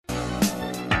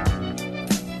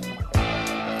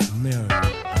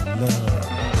love.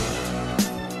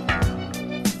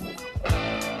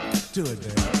 Do it,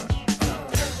 man.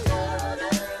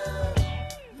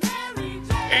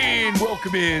 And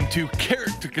welcome in to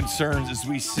Character Concerns as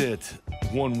we sit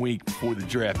 1 week before the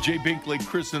draft. Jay Binkley,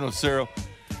 Chris Uno Cero.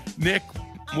 Nick,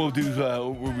 we've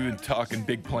been talking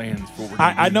big plans for what we're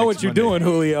I know what you're doing,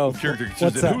 Julio. Character Concerns.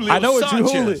 What's that? Julio I know what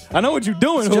Sanchez. I know what you're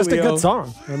doing, It's Julio. just a good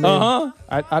song. I mean,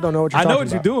 I don't know what you're I talking know what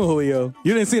about. you're doing, Julio.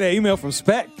 You didn't see that email from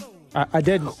Spec. I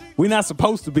didn't. We're not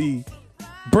supposed to be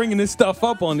bringing this stuff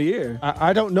up on the air.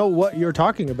 I don't know what you're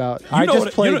talking about. I just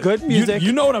play good music.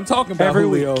 You know what I'm talking about, every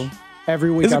Julio. week.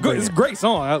 Every week It's I a bring it's a it. great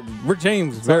song. Rick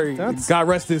James, that's God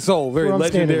rest his soul, very where I'm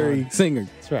standing legendary on. singer.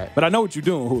 That's right. But I know what you're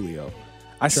doing, Julio.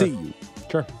 I see you.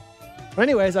 Sure.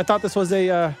 Anyways, I thought this was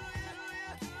a.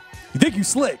 You think you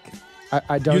slick?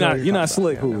 I don't. know what You're not talking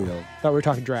slick, about. Yeah, no. Julio. Thought we were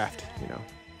talking draft. You know.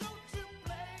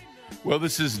 Well,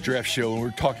 this is a draft show, and we're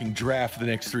talking draft for the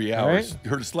next 3 hours. Right. You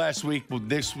heard us last week. Well,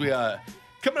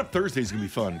 coming up Thursday is going to be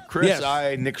fun. Chris,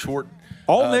 Yes. Nick Schwartz.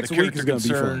 All next the week is Character gonna be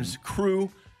fun. Concerns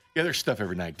crew. Yeah, there's stuff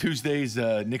every night. Tuesdays,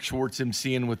 Nick Schwartz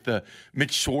emceeing with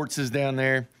Mitch Schwartz is down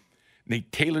there.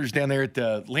 Nate Taylor's down there at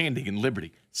the Landing in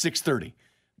Liberty, 6:30.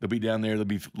 They'll be down there. There'll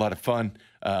be a lot of fun.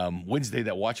 Wednesday,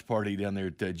 that watch party down there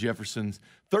at Jefferson's.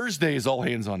 Thursday is all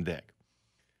hands on deck.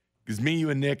 Because me, you,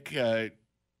 and Nick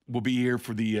will be here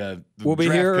for the We'll be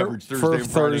draft here coverage Thursday, for and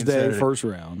Friday and Thursday, Saturday. first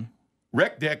round.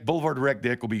 Rec Deck, Boulevard Rec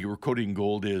Deck will be where Cody and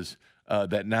Gold is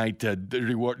that night.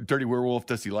 Dirty Werewolf,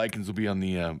 Dusty Likens will be on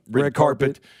the red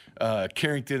carpet.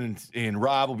 Carrington and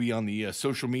Rob will be on the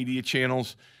social media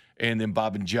channels. And then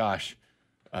Bob and Josh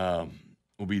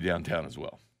will be downtown as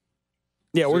well.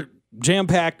 Yeah, we're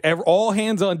jam-packed. All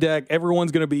hands on deck.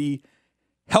 Everyone's going to be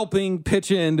helping pitch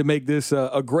in to make this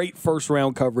a great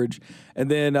first-round coverage.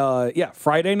 And then,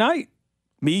 Friday night,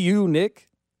 me, you, Nick,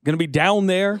 going to be down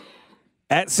there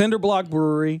at Cinder Block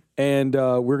Brewery, and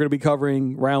we're going to be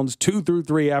covering rounds 2 through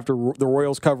 3 after the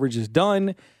Royals coverage is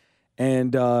done.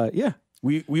 And,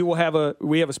 we will have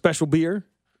a special beer.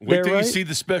 Wait till you see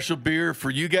the special beer for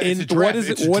you guys. And It's a draft, what is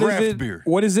it? it's a What draft is it? beer.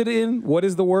 What is it in? What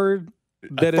is the word?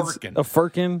 That is firkin. a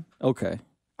firkin. Okay,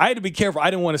 I had to be careful.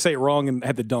 I didn't want to say it wrong and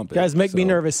had to dump it. Guys make me So.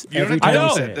 nervous You don't every have to time I you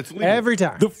know. say it. That's legal. Every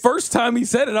time. The first time he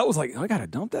said it, I was like, I gotta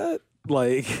dump that.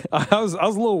 Like I was a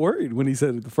little worried when he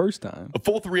said it the first time. A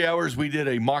full 3 hours. We did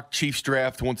a mock Chiefs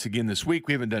draft once again this week.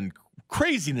 We haven't done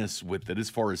craziness with it as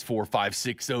far as 4, 5,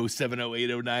 6, 0, 7, 0, 8,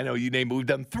 0, 9, 0, you name it. We've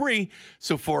done 3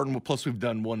 so far, and plus we've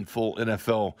done 1 full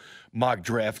NFL mock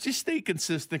draft. Just stay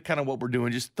consistent, kind of what we're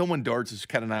doing. Just throwing darts is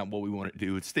kind of not what we want to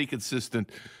do. It's stay consistent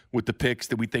with the picks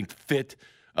that we think fit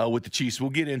with the Chiefs. We'll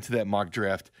get into that mock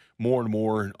draft more and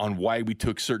more on why we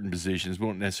took certain positions. We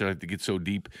won't necessarily have to get so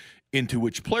deep into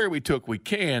which player we took. We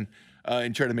can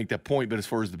and try to make that point. But as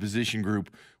far as the position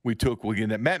group we took, we'll get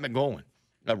into that. Matt McGowan,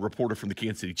 a reporter from the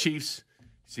Kansas City Chiefs.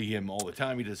 See him all the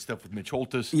time. He does stuff with Mitch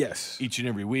Holtis. Yes. Each and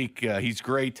every week. He's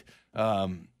great.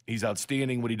 He's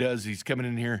outstanding what he does. He's coming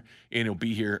in here, and he'll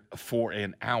be here for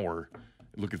an hour.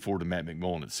 Looking forward to Matt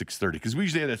McMullen at 6:30 because we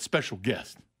usually have that special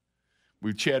guest.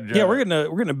 We've chatted. Yeah, we're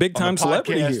gonna big time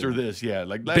celebrity podcast here. or this. Yeah,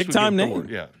 like last Big week time we had name.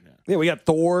 Thor. Yeah. Yeah, we got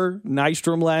Thor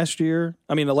Nystrom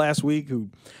the last week, who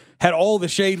had all the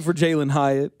shade for Jalen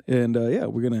Hyatt, and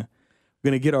we're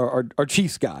gonna get our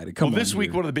Chiefs guy to come. Well, this on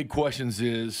week here. one of the big questions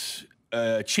is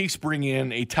Chiefs bring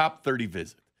in a top 30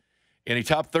 visit, and a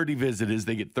top 30 visit is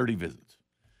they get 30 visits.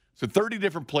 So 30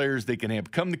 different players they can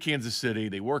have come to Kansas City.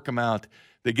 They work them out.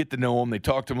 They get to know them. They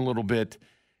talk to them a little bit,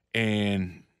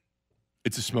 and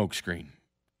it's a smokescreen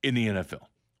in the NFL.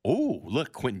 Oh,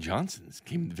 look, Quentin Johnson's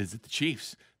came to visit the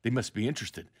Chiefs. They must be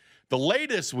interested. The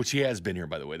latest, which he has been here,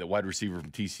 by the way, the wide receiver from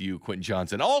TCU, Quentin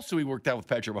Johnson. Also, he worked out with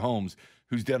Patrick Mahomes,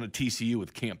 who's down at TCU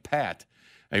with Camp Pat.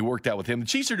 And he worked out with him. The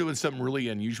Chiefs are doing something really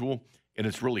unusual, and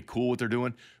it's really cool what they're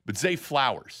doing. But Zay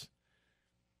Flowers,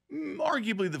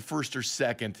 arguably the first or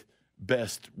second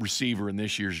best receiver in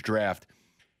this year's draft.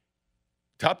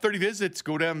 Top 30 visits,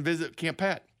 go down and visit Camp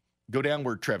Pat. Go down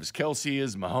where Travis Kelce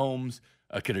is, Mahomes,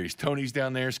 Kadarius Toney's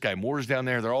down there, Sky Moore's down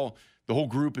there. The whole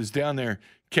group is down there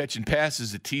catching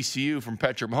passes at TCU from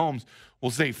Patrick Mahomes.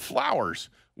 Well, Zay Flowers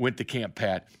went to Camp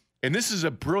Pat. And this is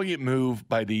a brilliant move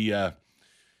by the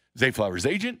Zay Flowers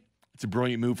agent. It's a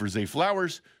brilliant move for Zay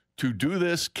Flowers to do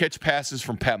this, catch passes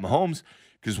from Pat Mahomes.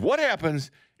 Because what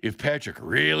happens if Patrick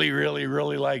really, really,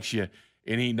 really likes you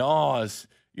and he gnaws,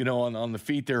 on the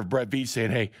feet there of Brett Veach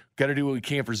saying, hey, got to do what we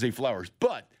can for Zay Flowers.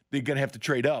 But they're going to have to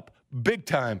trade up big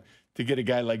time to get a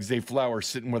guy like Zay Flowers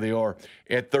sitting where they are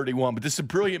at 31. But this is a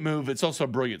brilliant move. It's also a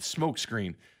brilliant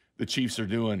smokescreen the Chiefs are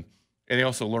doing. And they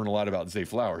also learn a lot about Zay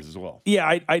Flowers as well.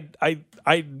 Yeah,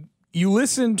 you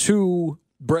listen to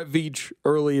Brett Veach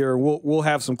earlier. We'll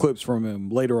have some clips from him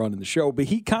later on in the show, but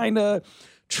he kind of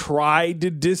tried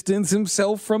to distance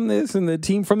himself from this and the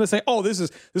team from this, saying, "Oh, this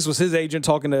was his agent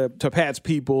talking to Pat's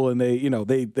people, and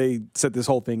they set this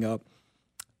whole thing up."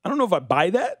 I don't know if I buy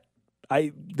that.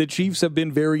 The Chiefs have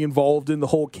been very involved in the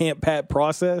whole Camp Pat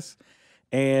process,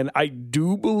 and I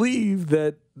do believe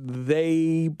that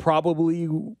they probably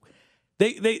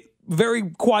they very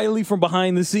quietly from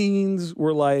behind the scenes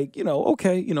were like,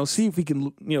 okay, see if we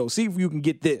can, see if you can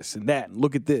get this and that and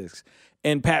look at this.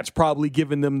 And Pat's probably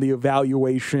given them the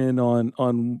evaluation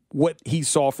on what he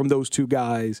saw from those two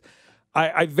guys.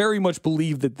 I very much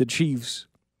believe that the Chiefs,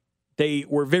 they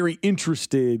were very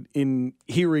interested in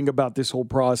hearing about this whole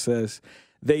process.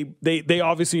 They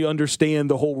obviously understand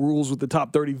the whole rules with the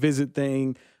top 30 visit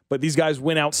thing, but these guys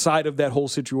went outside of that whole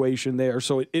situation there.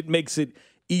 So it makes it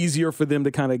easier for them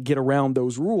to kind of get around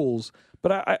those rules.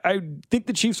 But I think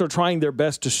the Chiefs are trying their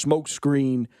best to smoke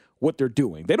screen what they're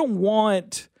doing. They don't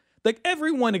want, like,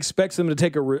 everyone expects them to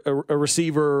take a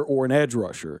receiver or an edge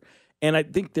rusher. And I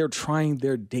think they're trying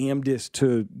their damnedest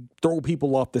to throw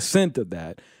people off the scent of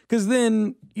that. Because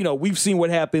then, we've seen what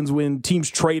happens when teams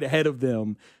trade ahead of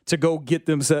them to go get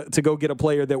a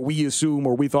player that we assume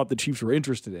or we thought the Chiefs were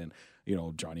interested in.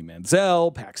 Johnny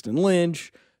Manziel, Paxton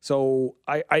Lynch. So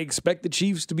I expect the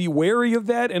Chiefs to be wary of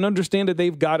that and understand that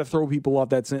they've got to throw people off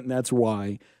that scent, and that's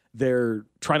why they're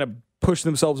trying to push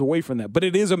themselves away from that. But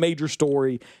it is a major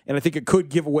story, and I think it could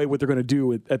give away what they're going to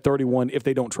do at 31 if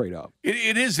they don't trade up.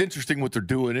 It is interesting what they're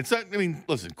doing. It's not,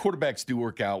 listen, quarterbacks do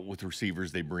work out with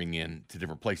receivers they bring in to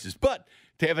different places, but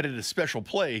to have it at a special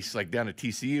place like down at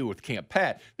TCU with Camp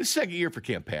Pat, this is the second year for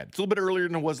Camp Pat. It's a little bit earlier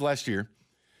than it was last year.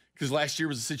 Because last year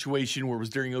was a situation where it was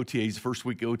during OTAs, the first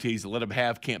week of OTAs, to let him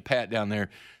have Camp Pat down there.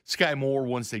 Sky Moore,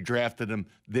 once they drafted him,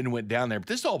 then went down there. But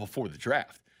this is all before the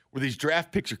draft, where these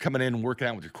draft picks are coming in and working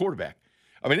out with your quarterback.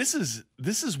 This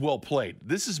is well played.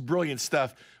 This is brilliant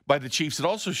stuff by the Chiefs. It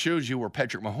also shows you where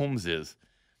Patrick Mahomes is.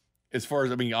 As far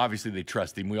as, obviously they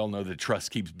trust him. We all know that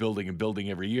trust keeps building and building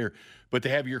every year. But to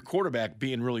have your quarterback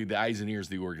being really the eyes and ears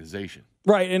of the organization.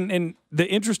 Right, and the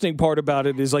interesting part about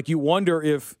it is, like, you wonder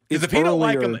if it's he don't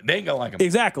like him, they ain't going to like him.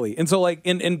 Exactly. And so, like,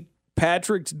 and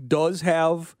Patrick does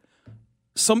have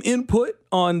some input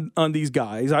on these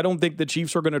guys. I don't think the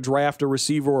Chiefs are going to draft a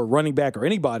receiver or running back or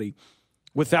anybody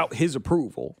without his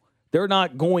approval. They're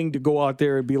not going to go out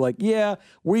there and be like, yeah,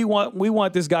 we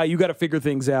want this guy. You got to figure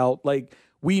things out. Like,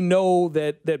 we know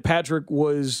that Patrick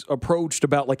was approached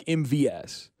about, like,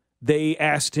 MVS. They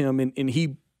asked him, and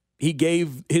he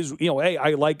gave his, hey,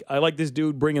 I like this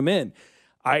dude, bring him in.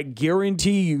 I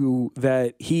guarantee you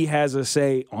that he has a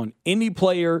say on any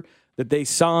player that they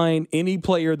sign, any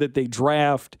player that they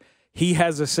draft. He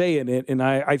has a say in it. And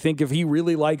I think if he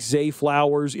really likes Zay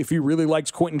Flowers, if he really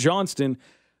likes Quentin Johnston,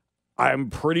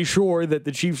 I'm pretty sure that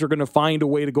the Chiefs are going to find a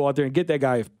way to go out there and get that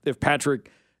guy if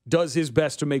Patrick does his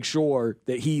best to make sure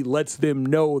that he lets them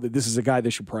know that this is a guy they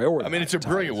should prioritize. It's a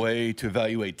brilliant way to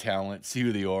evaluate talent, see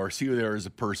who they are as a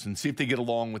person, see if they get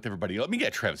along with everybody else. You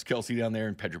got Travis Kelce down there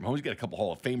and Patrick Mahomes. You got a couple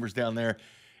Hall of Famers down there,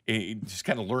 just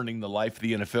kind of learning the life of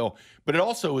the NFL. But it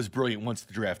also is brilliant once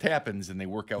the draft happens and they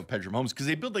work out with Patrick Mahomes because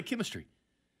they build that chemistry.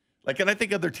 And I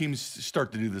think other teams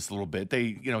start to do this a little bit.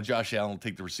 They, Josh Allen will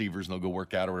take the receivers and they'll go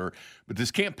work out or whatever. But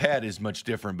this Camp Pat is much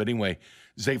different. But anyway,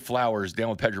 Zay Flowers down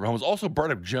with Patrick Mahomes. Also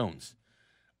brought up Jones.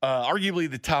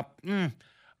 Arguably the top,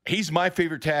 he's my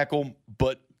favorite tackle.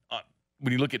 But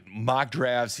when you look at mock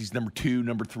drafts, he's number 2,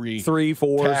 number 3. 3,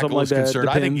 4, something like that. Concerned.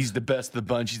 I think he's the best of the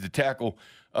bunch. He's the tackle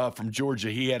from Georgia.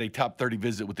 He had a top 30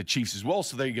 visit with the Chiefs as well.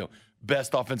 So there you go.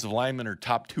 Best offensive lineman or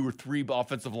top 2 or 3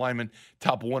 offensive lineman,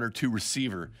 top 1 or 2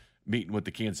 receiver. Meeting with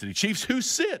the Kansas City Chiefs, who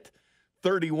sit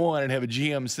 31 and have a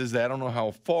GM says that I don't know how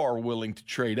far willing to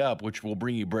trade up, which will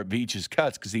bring you Brett Veach's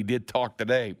cuts because he did talk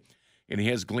today, and he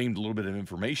has gleaned a little bit of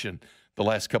information the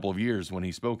last couple of years when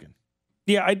he's spoken.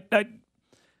 Yeah,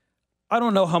 I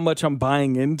don't know how much I'm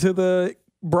buying into the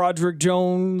Broderick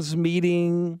Jones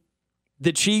meeting.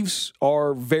 The Chiefs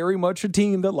are very much a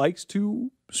team that likes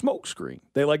to smokescreen.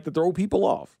 They like to throw people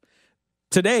off.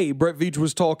 Today, Brett Veach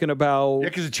was talking about... Yeah,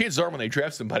 because the chances are when they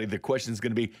draft somebody, the question is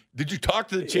going to be, did you talk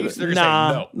to the Chiefs? They're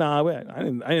saying no. I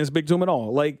didn't speak to him at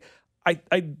all. Like,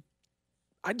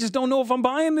 I just don't know if I'm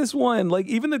buying this one. Like,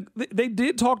 even they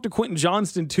did talk to Quentin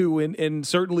Johnston, too, and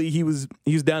certainly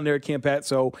he's down there at Camp Pat,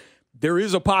 so there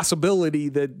is a possibility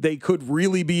that they could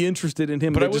really be interested in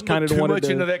him. But I wouldn't look too much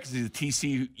into that because he's a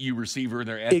TCU receiver and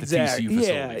they're at the TCU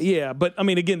facilities. Yeah. But,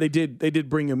 again, they did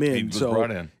bring him in. He was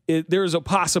brought in. There's a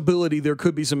possibility there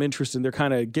could be some interest and they're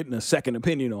kind of getting a second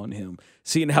opinion on him,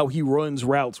 seeing how he runs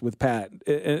routes with Pat.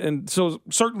 And so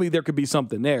certainly there could be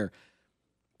something there.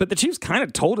 But the Chiefs kind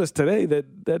of told us today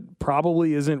that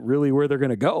probably isn't really where they're going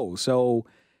to go. So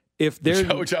if they're,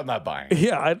 which I'm not buying.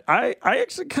 Yeah, I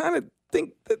actually kind of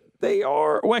think that they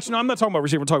are. Well, actually, no, I'm not talking about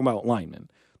receiver. I'm talking about linemen.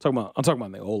 I'm talking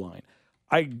about the O-line.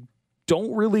 I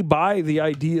don't really buy the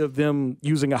idea of them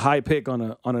using a high pick on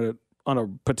a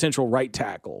potential right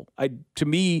tackle. To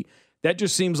me, that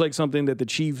just seems like something that the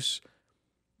Chiefs,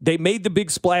 they made the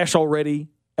big splash already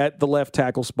at the left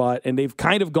tackle spot, and they've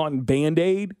kind of gone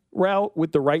Band-Aid route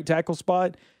with the right tackle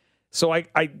spot. So I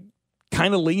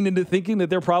kind of lean into thinking that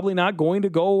they're probably not going to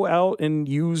go out and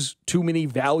use too many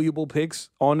valuable picks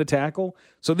on the tackle.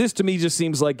 So this to me just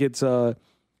seems like it's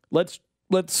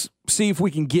let's see if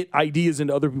we can get ideas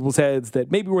into other people's heads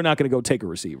that maybe we're not going to go take a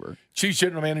receiver. Chiefs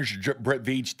General Manager Brett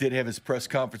Veach did have his press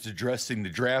conference addressing the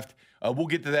draft. We'll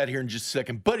get to that here in just a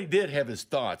second, but he did have his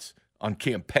thoughts on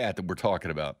Camp Pat that we're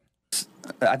talking about.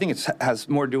 I think it has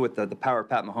more to do with the power of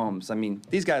Pat Mahomes. I mean,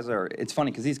 these guys it's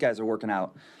funny because these guys are working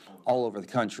out all over the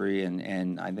country,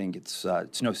 and I think it's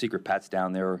no secret Pat's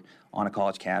down there on a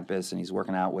college campus, and he's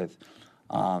working out with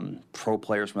pro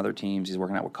players from other teams. He's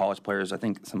working out with college players. I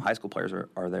think some high school players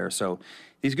are there. So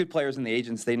these good players and the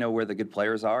agents, they know where the good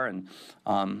players are, and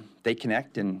they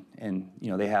connect, and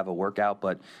they have a workout.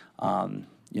 But I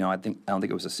don't think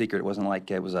it was a secret. It wasn't like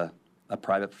it was a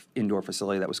private indoor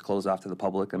facility that was closed off to the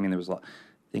public. I mean, there was I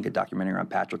think a documentary on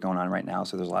Patrick going on right now,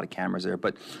 so there's a lot of cameras there.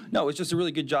 But no, it's just a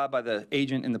really good job by the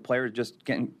agent and the player to just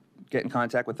get in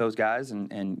contact with those guys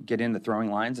and get in the throwing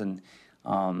lines. And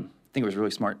I think it was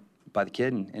really smart by the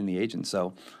kid and the agent.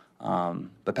 So,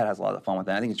 but Pat has a lot of fun with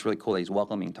that. I think it's really cool that he's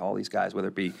welcoming to all these guys, whether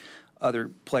it be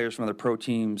other players from other pro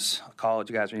teams,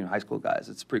 college guys, or even high school guys.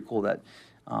 It's pretty cool that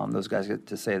those guys get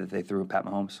to say that they threw Pat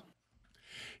Mahomes.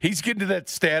 He's getting to that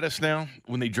status now.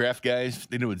 When they draft guys,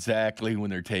 they know exactly when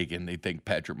they're taken. They think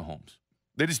Patrick Mahomes.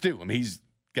 They just do. I mean, he's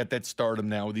got that stardom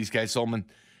now with these guys. Saw him in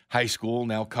high school,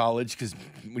 now college. Because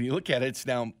when you look at it, it's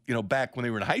now, back when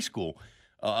they were in high school,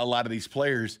 a lot of these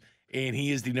players, and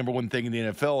he is the number one thing in the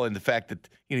NFL. And the fact that,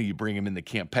 you bring him into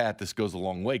Camp Pat, this goes a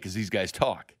long way because these guys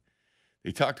talk.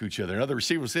 They talk to each other. And other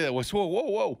receivers say that,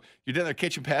 whoa. You're down there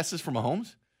catching passes from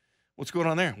Mahomes? What's going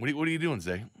on there? What are you doing,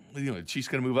 Zay? What are you doing? The Chiefs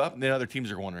going to move up? And then other teams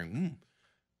are wondering,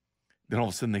 Then all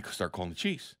of a sudden they start calling the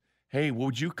Chiefs. Hey, what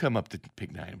would you come up to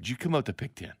pick 9? Would you come up to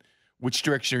pick 10? Which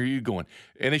direction are you going?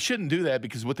 And they shouldn't do that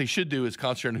because what they should do is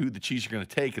concentrate on who the Chiefs are going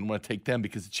to take and want to take them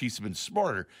because the Chiefs have been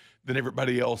smarter than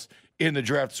everybody else in the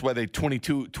draft. That's why they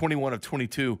 21 of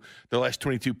 22, their last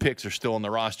 22 picks are still on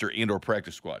the roster and or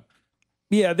practice squad.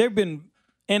 Yeah, they've been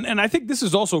 – and I think this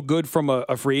is also good from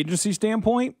a free agency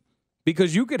standpoint.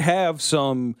 Because you could have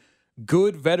some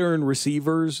good veteran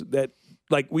receivers that,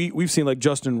 like we've seen, like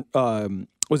John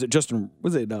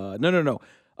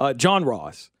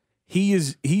Ross.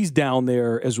 He's down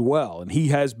there as well, and he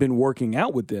has been working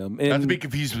out with them. And not to be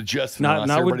confused with Justin Ross.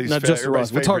 Not Justin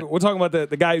Ross. We're talking about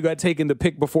the guy who got taken the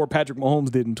pick before Patrick Mahomes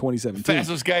did in 2017.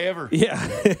 Fastest guy ever.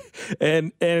 Yeah,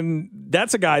 and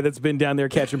that's a guy that's been down there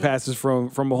catching passes from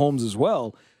Mahomes as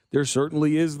well. There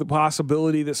certainly is the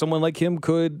possibility that someone like him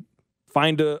could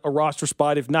find a roster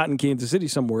spot, if not in Kansas City,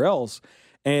 somewhere else.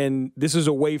 And this is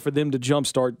a way for them to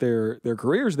jumpstart their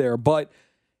careers there. But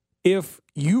if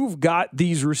you've got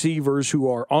these receivers who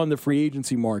are on the free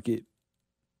agency market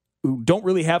who don't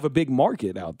really have a big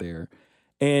market out there,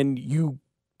 and you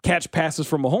catch passes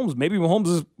from Mahomes, maybe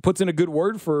Mahomes puts in a good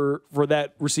word for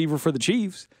that receiver for the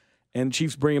Chiefs, and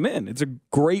Chiefs bring him in. It's a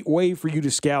great way for you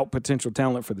to scout potential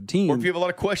talent for the team. Or if you have a lot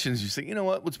of questions, you say, you know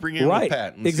what, let's bring in with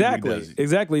Pat. And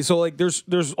Exactly. So, like, there's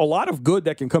a lot of good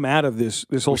that can come out of this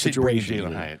whole situation.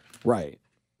 Jalen Hyatt. Right.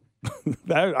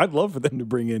 I'd love for them to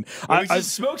bring in. He's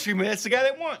a smokescreen, man. That's the guy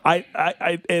they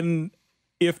want. And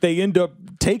if they end up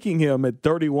taking him at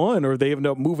 31 or they end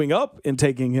up moving up and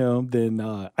taking him, then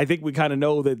I think we kind of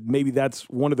know that maybe that's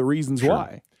one of the reasons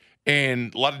why.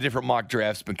 And a lot of different mock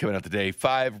drafts been coming out today.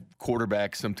 5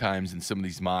 quarterbacks sometimes in some of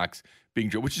these mocks being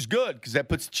drafted, which is good because that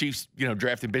puts the Chiefs,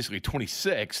 drafting basically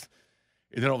 26th.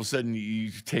 And then all of a sudden you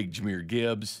take Jahmyr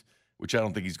Gibbs, which I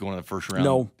don't think he's going in the first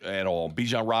round at all.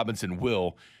 Bijan Robinson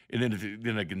will. And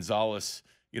then a Gonzalez,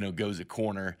 goes at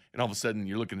corner. And all of a sudden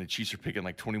you're looking at the Chiefs are picking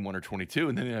like 21 or 22.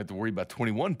 And then they have to worry about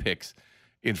 21 picks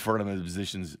in front of them in the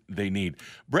positions they need.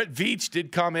 Brett Veach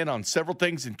did comment on several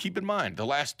things, and keep in mind, the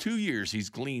last 2 years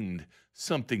he's gleaned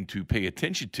something to pay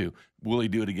attention to. Will he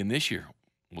do it again this year?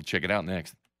 We'll check it out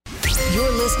next.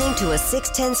 You're listening to a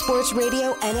 610 Sports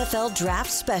Radio NFL Draft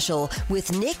Special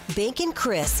with Nick, Bink, and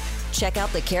Chris. Check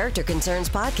out the Character Concerns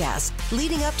podcast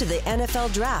leading up to the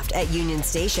NFL Draft at Union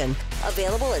Station.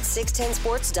 Available at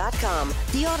 610sports.com,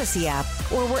 the Odyssey app,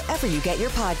 or wherever you get your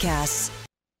podcasts.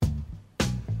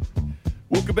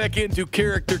 Welcome back into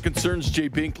Character Concerns. Jay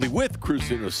Binkley with Bink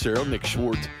and Uno Cero. Nick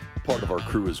Schwartz, part of our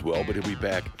crew as well, but he'll be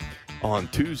back on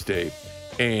Tuesday.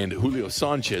 And Julio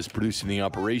Sanchez producing the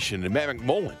operation. And Matt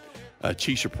McMullen, a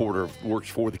Chiefs reporter, works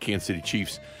for the Kansas City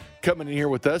Chiefs, coming in here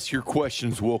with us. Your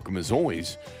questions welcome as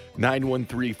always.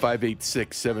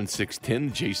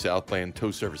 913-586-7610, J Southland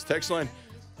Tow Service text line.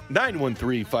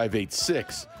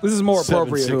 913-586. This is more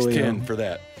appropriate, Julio. For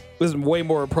that. This is way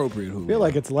more appropriate, Julio. I feel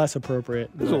like it's less appropriate.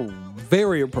 This is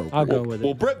very appropriate. I'll go with it.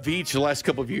 Well, Brett Veach, the last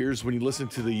couple of years, when you listen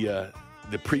to the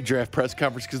pre-draft press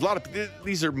conference, because a lot of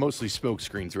these are mostly smoke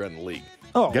screens around the league.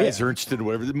 Oh, guys are interested in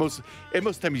whatever. Most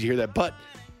times you hear that, but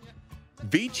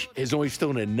Veach has always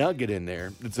thrown a nugget in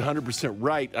there that's 100%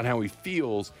 right on how he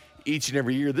feels each and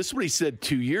every year. This is what he said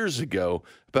 2 years ago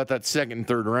about that second and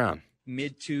third round.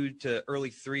 Mid 2 to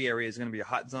early 3 area is going to be a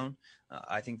hot zone.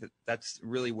 I think that's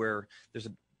really where there's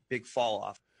a big fall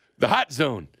off. The hot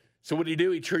zone. So what did he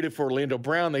do? He traded for Orlando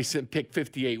Brown. They sent pick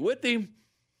 58 with him.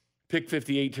 Pick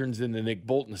 58 turns into Nick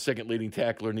Bolton, the second leading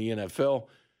tackler in the NFL.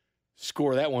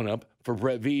 Score that one up for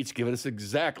Brett Veach, giving us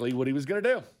exactly what he was going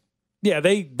to do. Yeah,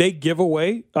 they give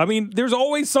away. I mean, there's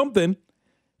always something.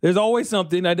 There's always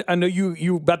something. I know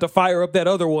you about to fire up that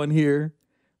other one here,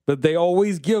 but they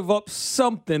always give up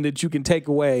something that you can take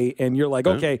away, and you're like,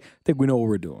 okay, I think we know what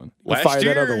we're doing. We'll fire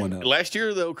that other one up. Last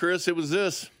year, though, Chris, it was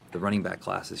this. The running back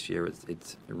class this year,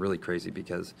 it's really crazy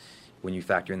because when you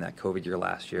factor in that COVID year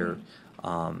last year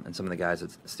and some of the guys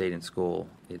that stayed in school,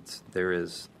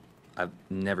 I've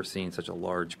never seen such a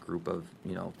large group of,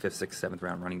 5th, 6th, 7th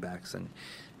round running backs, and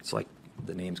it's like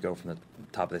the names go from the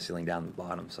top of the ceiling down to the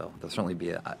bottom. So there'll certainly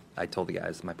be I told the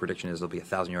guys, my prediction is there'll be a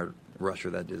 1,000-yard rusher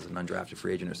that is an undrafted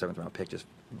free agent or 7th round pick just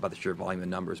by the sheer volume of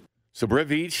numbers. So Brett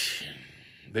Veach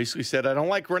basically said, I don't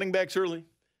like running backs early.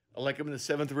 I like them in the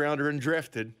 7th round or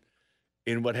undrafted.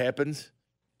 And what happens?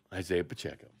 Isaiah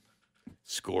Pacheco.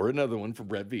 Score another one for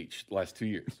Brett Veach the last 2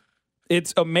 years.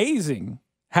 It's amazing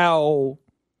how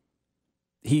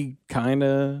he kind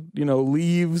of,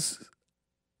 leaves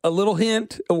a little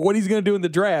hint of what he's going to do in the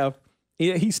draft.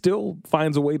 He still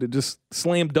finds a way to just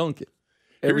slam dunk it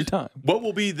every time. What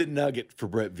will be the nugget for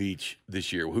Brett Veach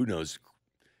this year? Who knows?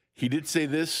 He did say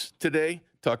this today,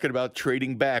 talking about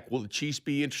trading back. Will the Chiefs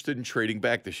be interested in trading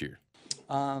back this year?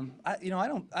 I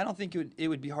don't think it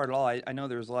would be hard at all. I know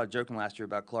there was a lot of joking last year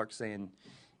about Clark saying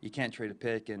you can't trade a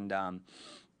pick, and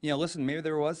listen, maybe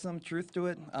there was some truth to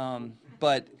it,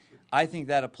 but I think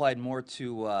that applied more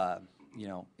to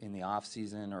in the off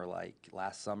season or like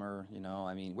last summer.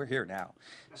 We're here now,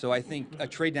 so I think a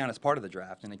trade down is part of the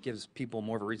draft, and it gives people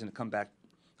more of a reason to come back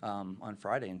on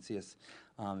Friday and see us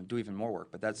do even more work.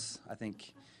 But I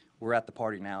think we're at the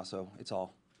party now, so it's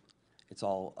all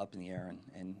up in the air,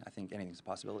 and I think anything's a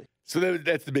possibility. So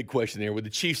that's the big question there. Would the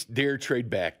Chiefs dare trade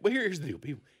back? Well, here's the deal.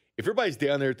 People, if everybody's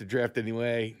down there at the draft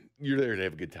anyway, you're there to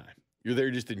have a good time. You're there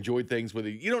just to enjoy things. Whether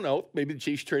you don't know, maybe the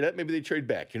Chiefs trade up, maybe they trade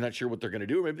back. You're not sure what they're going to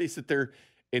do, or maybe they sit there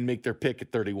and make their pick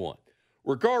at 31.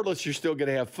 Regardless, you're still going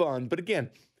to have fun. But again,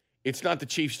 it's not the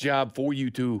Chiefs' job for you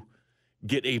to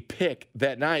get a pick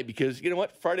that night because, you know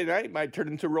what? Friday night might turn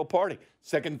into a real party.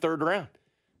 Second, third round.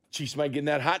 Chiefs might get in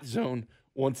that hot zone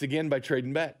once again by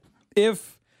trading back.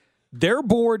 If their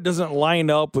board doesn't line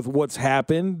up with what's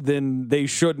happened, then they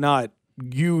should not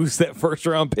use that first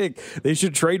round pick. They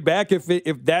should trade back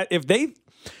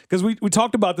because we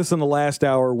talked about this in the last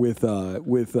hour with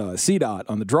CDOT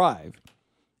on the drive,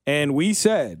 and we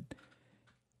said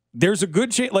there's a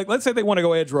good chance. Like, let's say they want to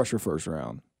go edge rusher first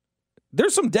round.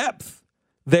 There's some depth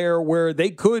there where they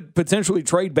could potentially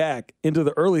trade back into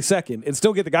the early second and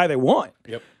still get the guy they want.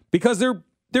 Yep. Because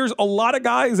there's a lot of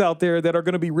guys out there that are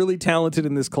going to be really talented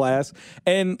in this class.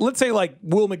 And let's say like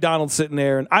Will McDonald's sitting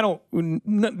there, and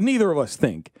neither of us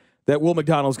think that Will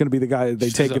McDonald's going to be the guy that they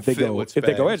take if they go edge.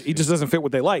 He just doesn't fit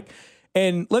what they like.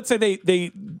 And let's say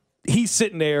he's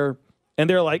sitting there and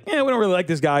they're like, we don't really like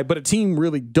this guy, but a team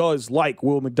really does like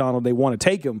Will McDonald. They want to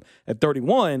take him at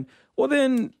 31. Well,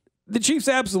 then the Chiefs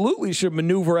absolutely should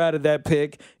maneuver out of that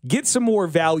pick, get some more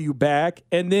value back,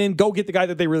 and then go get the guy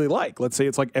that they really like. Let's say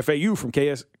it's like FAU from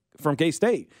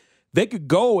K-State. They could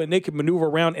go and they could maneuver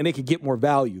around and they could get more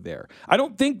value there. I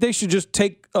don't think they should just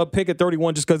take a pick at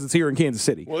 31 just because it's here in Kansas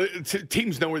City. Well,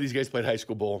 teams know where these guys played high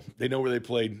school ball. They know where they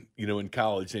played, in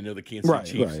college. They know the Kansas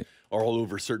City Chiefs are all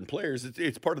over certain players.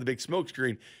 It's part of the big smoke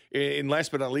screen. And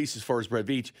last but not least, as far as Brett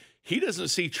Veach, he doesn't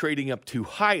see trading up too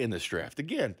high in this draft.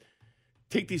 Again,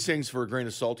 take these things for a grain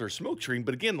of salt or a smoke screen.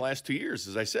 But again, the last 2 years,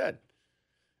 as I said,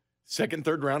 second,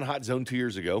 third round, hot zone 2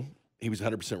 years ago. He was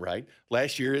 100% right.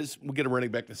 Last year we'll get a running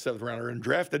back in the 7th round or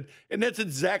undrafted, and that's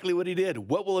exactly what he did.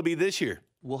 What will it be this year?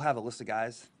 We'll have a list of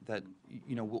guys that,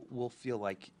 we'll feel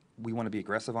like we want to be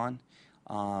aggressive on.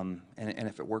 And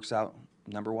if it works out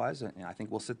number-wise, I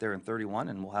think we'll sit there in 31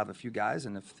 and we'll have a few guys.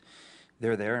 And if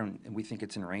they're there and we think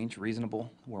it's in range,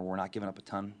 reasonable, where we're not giving up a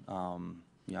ton,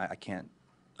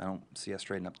 I don't see us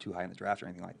trading up too high in the draft or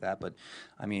anything like that. But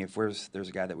I mean, if there's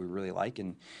a guy that we really like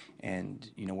and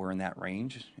we're in that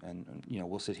range, and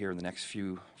we'll sit here in the next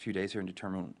few days here and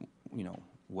determine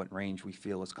what range we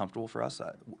feel is comfortable for us.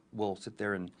 We'll sit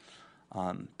there and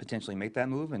potentially make that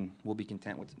move, and we'll be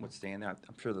content with staying there.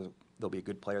 I'm sure there'll be a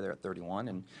good player there at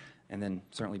 31, and then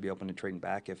certainly be open to trading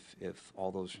back if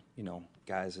all those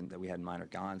guys that we had in mind are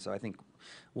gone. So I think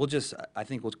we'll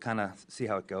kind of see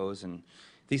how it goes, and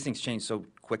these things change so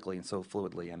quickly and so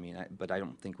fluidly. I mean, but I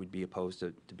don't think we'd be opposed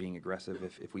to being aggressive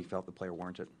if we felt the player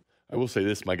warranted. I will say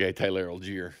this: my guy Tyler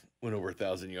Algier went over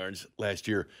 1,000 yards last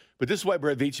year, but this is why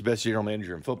Brett Veach is the best general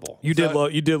manager in football. You did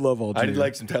love Algier. I did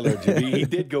like some Tyler Algier. He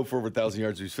did go for over 1,000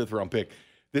 yards. He was 5th round pick.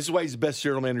 This is why he's the best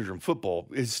general manager in football.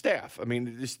 His staff. I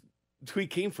mean, it's who he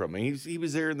came from. I mean, he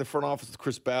was there in the front office with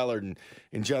Chris Ballard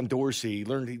and John Dorsey. He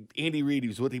learned Andy Reid. He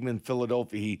was with him in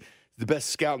Philadelphia. He's the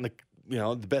best scout in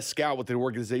the best scout with the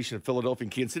organization of Philadelphia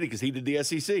and Kansas City because he did the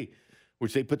SEC,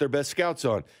 which they put their best scouts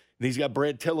on. And he's got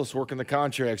Brad Tillis working the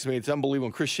contracts. I mean, it's unbelievable.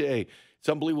 And Chris Shea, it's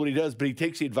unbelievable what he does, but he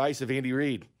takes the advice of Andy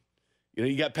Reid.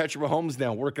 You got Patrick Mahomes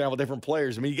now working out with different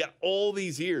players. I mean, you got all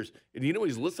these years, and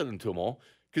he's listening to them all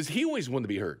because he always wanted to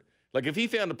be heard. Like if he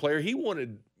found a player, he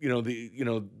wanted the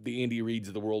Andy Reids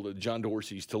of the world, the John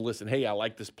Dorseys, to listen. Hey, I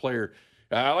like this player.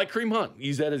 I like Kareem Hunt.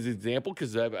 Use that as an example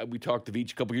because we talked to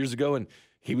Veach a couple years ago, and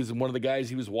he was one of the guys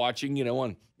he was watching,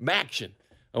 on Maction.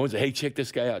 I was like, hey, check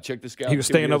this guy out. Check this guy out. He was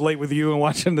staying up late with you and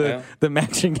watching the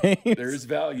Maction games. There's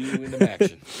value in the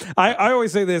Maction. I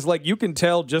always say this, like you can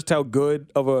tell just how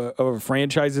good of a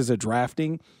franchise is at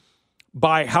drafting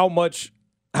by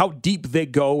how deep they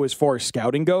go as far as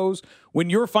scouting goes. When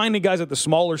you're finding guys at the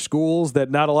smaller schools that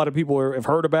not a lot of people have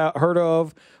heard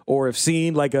of or have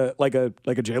seen, like a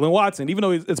Jalen Watson, even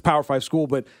though it's Power 5 school,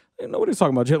 but nobody's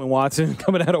talking about Jalen Watson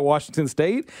coming out of Washington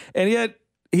State, and yet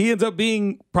he ends up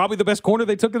being probably the best corner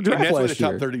they took in the draft last year. And that's why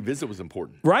the top 30 visit was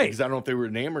important. Right. Because I don't know if they were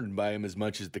enamored by him as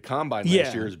much as the Combine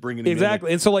last year is bringing him exactly.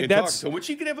 in. And so, like, that's... So, which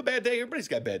you can have a bad day. Everybody's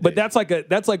got bad days. But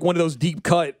that's like one of those deep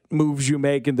cut moves you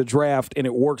make in the draft, and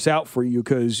it works out for you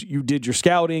because you did your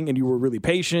scouting, and you were really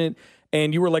patient,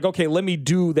 and you were like, okay, let me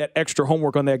do that extra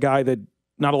homework on that guy that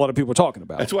not a lot of people are talking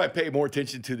about. That's why I pay more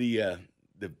attention to the 5th,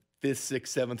 6th,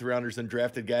 7th rounders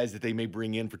undrafted guys that they may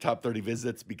bring in for top 30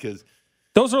 visits because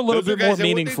those are a little bit more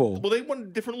meaningful. They want a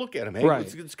different look at him. Hey,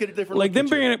 right. Let's get a different look. Like them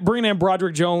bringing in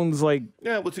Broderick Jones,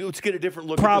 let's get a different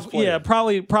look at this player. Yeah,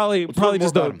 probably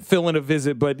just to fill in a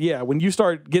visit. But yeah, when you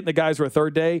start getting the guys for a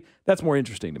third day, that's more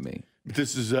interesting to me. But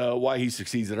this is why he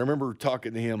succeeds. And I remember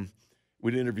talking to him.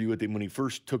 We did an interview with him when he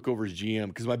first took over as GM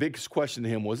because my biggest question to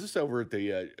him was this over at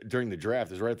the during the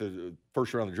draft. It was right at the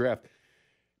first round of the draft.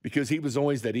 Because he was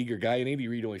always that eager guy, and Andy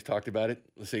Reid always talked about it.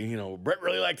 Let's say, Brett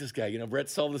really liked this guy. Brett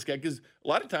saw this guy. Because a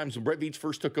lot of times when Brett Veach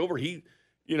first took over, he,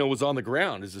 was on the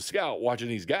ground as a scout watching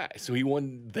these guys. So he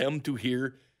wanted them to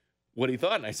hear what he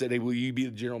thought. And I said, hey, will you be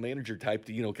the general manager type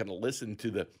to, kind of listen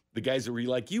to the guys that were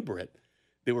like you, Brett?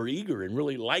 They were eager and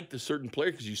really liked a certain player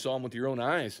because you saw him with your own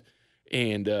eyes.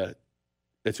 And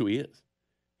that's who he is.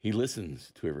 He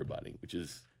listens to everybody, which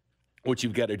is what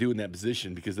you've got to do in that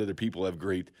position because other people have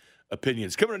great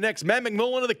opinions. Coming up next, Matt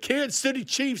McMullen of the Kansas City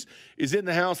Chiefs is in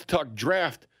the house to talk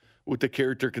draft with the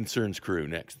Character Concerns crew.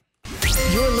 Next.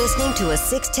 You're listening to a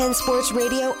 610 Sports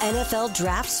Radio NFL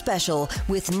Draft Special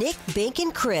with Nick, Bink,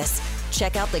 and Chris.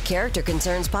 Check out the Character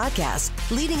Concerns podcast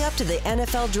leading up to the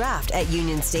NFL Draft at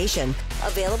Union Station.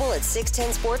 Available at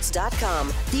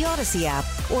 610sports.com, the Odyssey app,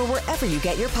 or wherever you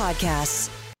get your podcasts.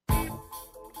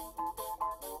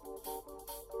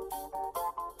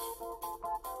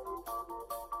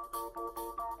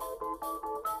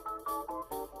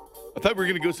 I thought we were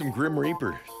going to go some Grim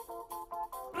Reaper.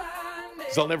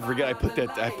 Because I'll never forget, I put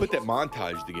that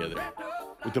montage together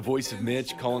with the voice of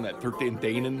Mitch calling that 13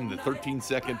 Danon and the 13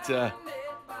 seconds that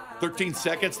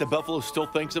Buffalo still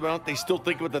thinks about. They still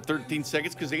think about the 13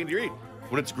 seconds because Andy Reid,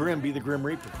 when it's grim, be the Grim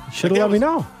Reaper. Should have let me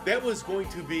know. That was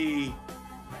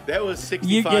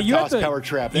 65 toss power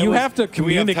trap. You have to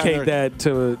communicate that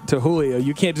to Julio.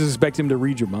 You can't just expect him to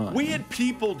read your mind. We had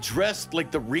people dressed like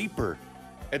the Reaper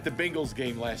at the Bengals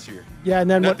game last year. Yeah, and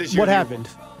then what happened?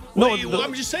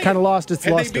 I'm just saying. Kind of lost its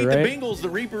luster, they beat right? the Bengals, the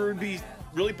Reaper would be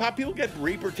really pop. People get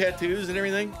Reaper tattoos and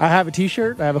everything. I have a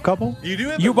T-shirt. I have a couple. You do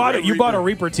have you bought a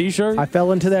Reaper T-shirt? I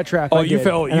fell into that trap. Oh, you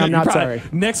fell. And I'm not sorry.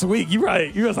 Next week, you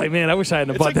was like, man, I wish I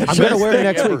hadn't bought that. I'm going to wear it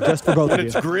next week just for both of you. When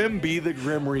it's grim, be the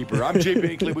Grim Reaper. I'm Jay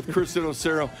Binkley with Bink and Uno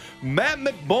Cero. Matt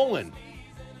McMullen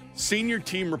Senior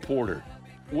team reporter.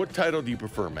 What title do you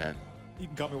prefer, Matt? You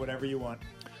can call me whatever you want.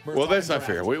 Well, that's not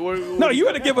fair. No, you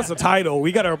got to give us a title.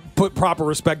 We got to put proper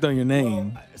respect on your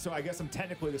name. Well, so I guess I'm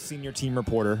technically the senior team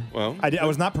reporter. Well, I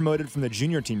was not promoted from the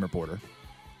junior team reporter,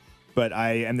 but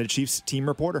I am the Chiefs team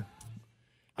reporter.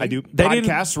 I do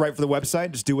podcasts, write for the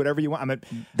website. Just do whatever you want.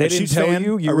 They didn't Chiefs tell fan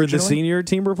you were the originally. senior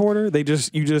team reporter?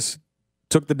 You just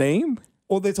took the name?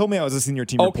 Well, they told me I was a senior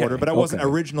team reporter, but I wasn't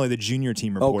originally the junior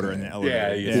team reporter in the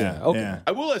elevator. Yeah. Okay. Yeah.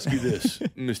 I will ask you this,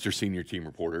 Mr. Senior Team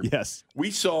Reporter. Yes.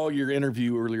 We saw your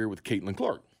interview earlier with Caitlin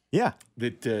Clark Yeah.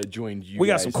 that joined you. We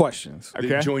got guys. some questions. That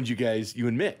Okay. joined you guys, you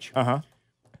and Mitch. Uh-huh.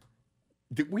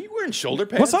 Were you wearing shoulder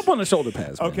pads? What's up on the shoulder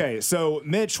pads, man? Okay, so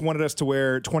Mitch wanted us to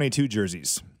wear 22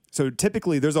 jerseys. So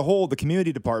typically the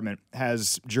community department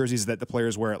has jerseys that the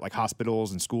players wear at like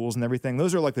hospitals and schools and everything.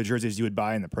 Those are like the jerseys you would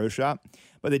buy in the pro shop,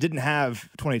 but they didn't have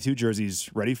 22 jerseys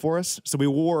ready for us. So we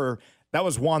wore, that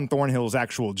was Juan Thornhill's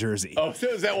actual jersey. Oh, so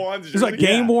is that Juan's jersey? It's like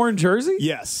game-worn jersey?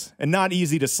 Yes, and not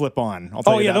easy to slip on. I'll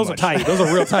tell you that those much. are tight. Those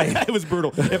are real tight. It was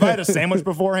brutal. If I had a sandwich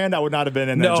beforehand, I would not have been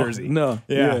in that jersey. No.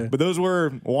 Yeah, but those were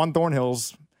Juan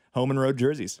Thornhill's home and road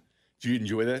jerseys. Did you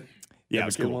enjoy that? Yeah, it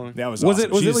was cool. That was Was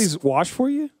awesome. it at least washed for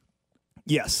you?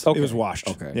 Yes, Okay. it was washed.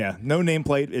 Okay. Yeah, no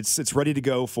nameplate. It's ready to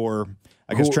go for,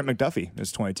 I guess, Trent McDuffie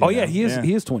is 22. Oh, yeah, now.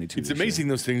 he is 22. It's this year. amazing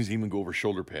those things even go over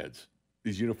shoulder pads.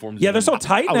 These uniforms. Yeah, they're so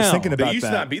tight now. I was thinking They about used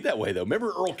to that. not be that way though. Remember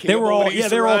Earl Campbell? They were all when he used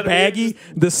to they were all ride them? It baggy. was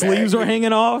The sleeves were baggy.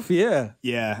 hanging off. Yeah.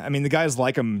 Yeah, I mean, the guys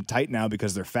like them tight now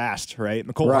because they're fast, right?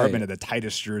 McCole Right. Harbin had the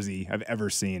tightest jersey I've ever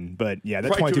seen. But yeah, that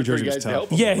Probably 22 two or three jersey was guys to tough. help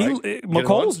him. Yeah, Right? Get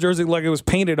McColl's on? jersey like it was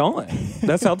painted on.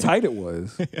 That's how tight it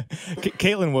was.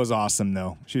 Caitlin was awesome,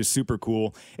 though. She was super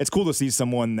cool. It's cool to see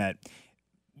someone that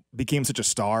became such a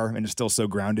star and is still so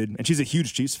grounded. And she's a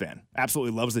huge Chiefs fan.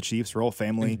 Absolutely loves the Chiefs. Her whole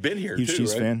family. And been here, huge too,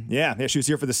 Chiefs right? fan. Yeah, she was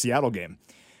here for the Seattle game.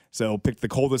 So picked the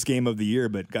coldest game of the year,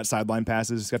 but got sideline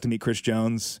passes, got to meet Chris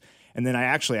Jones. And then I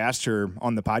actually asked her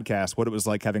on the podcast what it was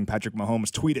like having Patrick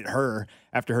Mahomes tweet at her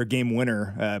after her game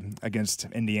winner against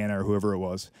Indiana or whoever it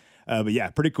was. But yeah,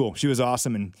 pretty cool. She was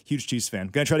awesome and huge Chiefs fan.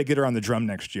 Going to try to get her on the drum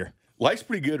next year. Life's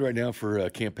pretty good right now for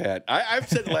Camp Pat. I've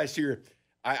said last year,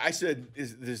 I said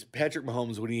this Patrick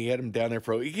Mahomes when he had him down there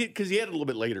because he had it a little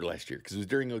bit later last year because it was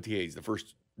during OTAs, the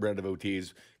first round of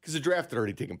OTAs, because the draft had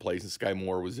already taken place and Sky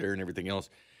Moore was there and everything else.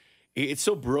 It's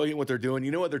so brilliant what they're doing.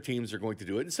 You know other teams are going to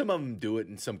do it, and some of them do it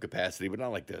in some capacity, but not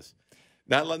like this.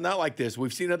 Not like this.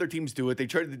 We've seen other teams do it. They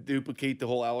tried to duplicate the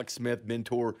whole Alex Smith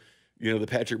mentor, the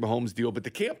Patrick Mahomes deal. But the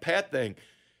Camp Pat thing,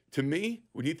 to me,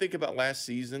 when you think about last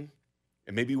season,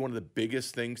 and maybe one of the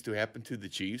biggest things to happen to the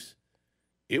Chiefs,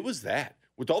 it was that.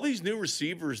 With all these new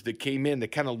receivers that came in to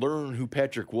kind of learn who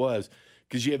Patrick was,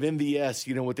 because you have MVS,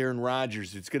 with Aaron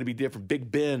Rodgers, it's going to be different.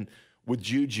 Big Ben with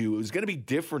Juju. It was going to be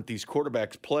different, these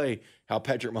quarterbacks play, how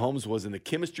Patrick Mahomes was, and the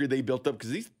chemistry they built up,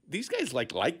 because these guys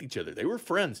liked each other. They were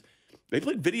friends. They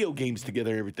played video games together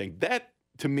and everything. That,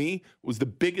 to me, was the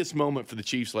biggest moment for the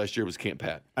Chiefs last year was Camp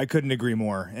Pat. I couldn't agree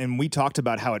more. And we talked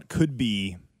about how it could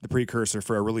be the precursor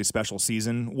for a really special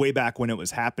season way back when it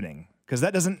was happening, because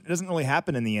that doesn't really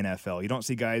happen in the NFL. You don't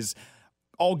see guys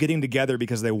all getting together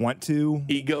because they want to.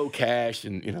 Ego, cash,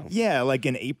 and, Yeah, like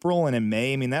in April and in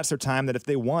May. I mean, that's their time that if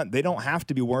they want, they don't have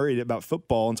to be worried about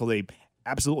football until they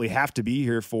absolutely have to be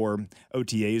here for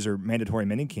OTAs or mandatory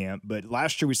minicamp. But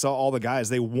last year we saw all the guys,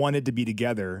 they wanted to be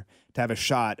together to have a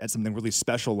shot at something really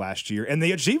special last year, and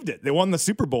they achieved it. They won the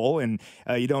Super Bowl, and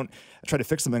you don't try to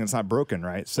fix something that's not broken,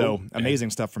 right? So amazing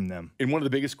stuff from them. And one of the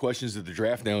biggest questions of the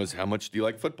draft now is how much do you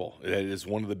like football? That is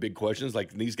one of the big questions.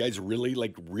 Like, these guys really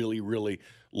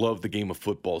love the game of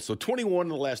football. So 21 of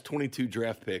the last 22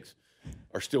 draft picks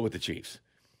are still with the Chiefs.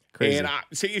 Crazy. And I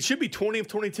say it should be 20 of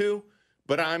 22,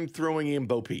 but I'm throwing in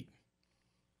Bo Peep.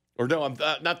 Or no, I'm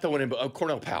not throwing in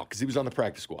Cornell Powell, because he was on the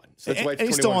practice squad. So that's why it's and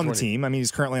he's still on the 21-20. team. I mean, he's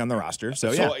currently on the roster.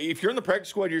 So yeah. If you're on the practice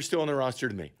squad, you're still on the roster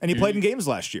to me. And he played in games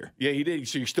last year. Yeah, he did.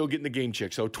 So you're still getting the game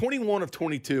check. So 21 of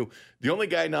 22. The only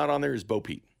guy not on there is Bo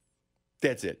Peep.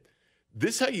 That's it.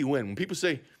 This is how you win. When people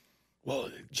say, well,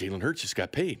 Jalen Hurts just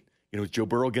got paid. Is Joe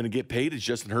Burrow going to get paid? Is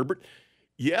Justin Herbert?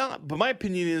 Yeah, but my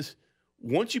opinion is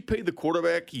once you pay the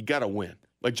quarterback, you got to win.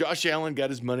 Like Josh Allen got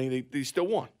his money. They still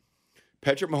won.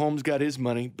 Patrick Mahomes got his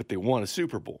money, but they won a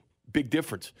Super Bowl. Big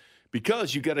difference.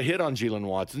 Because you got to hit on Jalen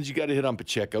Watsons. You got to hit on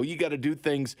Pacheco. You got to do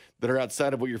things that are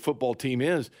outside of what your football team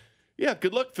is. Yeah,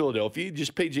 good luck, Philadelphia. You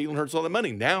just paid Jalen Hurts all the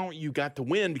money. Now you got to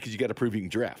win because you got to prove you can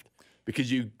draft.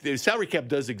 Because the salary cap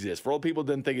does exist. For all people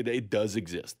that didn't think it does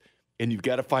exist. And you've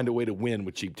got to find a way to win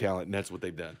with cheap talent, and that's what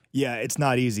they've done. Yeah, it's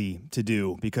not easy to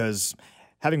do because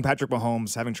having Patrick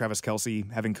Mahomes, having Travis Kelce,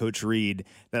 having Coach Reed,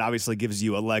 that obviously gives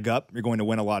you a leg up. You're going to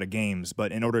win a lot of games.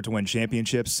 But in order to win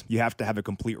championships, you have to have a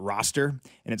complete roster.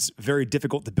 And it's very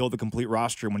difficult to build a complete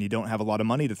roster when you don't have a lot of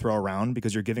money to throw around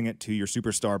because you're giving it to your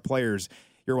superstar players.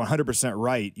 You're 100%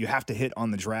 right. You have to hit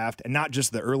on the draft, and not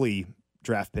just the early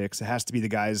draft picks. It has to be the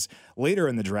guys later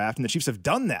in the draft, and the Chiefs have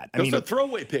done that. Those are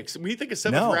throwaway picks. When you think of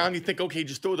seventh round, you think, okay,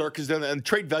 just throw it there, because then the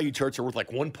trade value charts are worth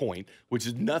like 1 point, which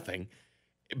is nothing.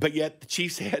 But yet the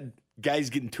Chiefs had guys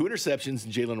getting 2 interceptions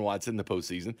in Jalen Watson in the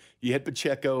postseason. You had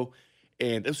Pacheco,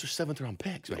 and those are 7th-round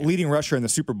picks. Man. Leading rusher in the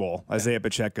Super Bowl, Isaiah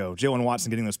Pacheco. Jalen Watson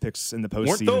getting those picks in the postseason.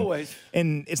 Weren't throwaways.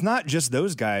 And it's not just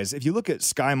those guys. If you look at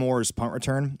Sky Moore's punt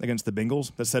return against the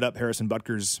Bengals that set up Harrison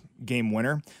Butker's game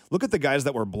winner, look at the guys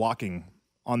that were blocking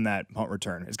on that punt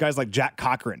return. It's guys like Jack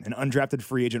Cochran, an undrafted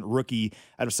free agent rookie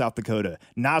out of South Dakota.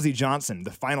 Najee Johnson,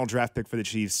 the final draft pick for the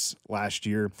Chiefs last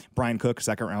year. Brian Cook,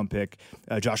 2nd-round pick.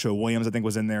 Joshua Williams, I think,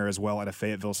 was in there as well out of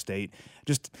Fayetteville State.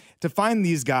 Just to find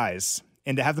these guys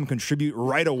and to have them contribute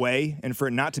right away and for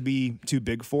it not to be too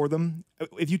big for them.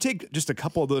 If you take just a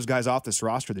couple of those guys off this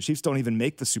roster, the Chiefs don't even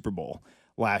make the Super Bowl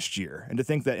last year. And to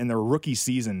think that in their rookie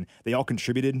season, they all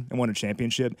contributed and won a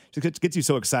championship, just gets you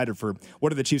so excited for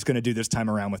what are the Chiefs going to do this time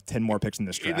around with 10 more picks in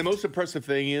this draft. And the most impressive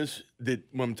thing is that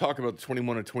when I'm talking about the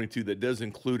 21 and 22, that does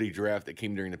include a draft that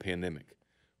came during the pandemic,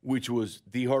 which was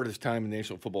the hardest time in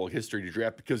National Football history to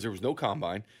draft because there was no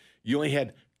combine. You only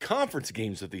had conference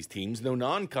games with these teams, no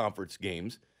non-conference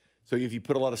games. So if you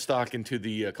put a lot of stock into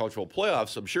the college football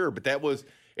playoffs, I'm sure, but that was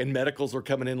 – and medicals were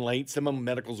coming in late. Some of them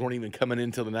medicals weren't even coming in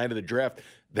until the night of the draft.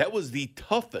 That was the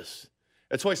toughest.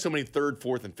 That's why so many 3rd,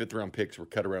 4th, and 5th-round picks were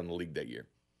cut around the league that year.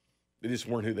 They just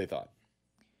weren't who they thought.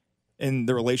 And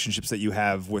the relationships that you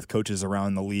have with coaches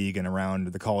around the league and around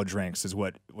the college ranks is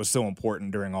what was so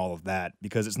important during all of that,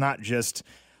 because it's not just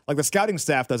 – like the scouting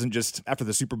staff doesn't just, after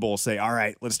the Super Bowl, say, all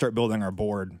right, let's start building our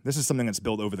board. This is something that's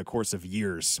built over the course of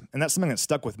years. And that's something that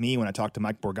stuck with me when I talked to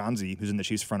Mike Borgonzi, who's in the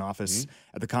Chiefs front office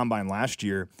at the Combine last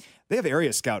year. They have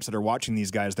area scouts that are watching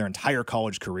these guys their entire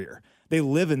college career. They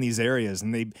live in these areas,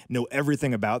 and they know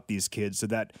everything about these kids, so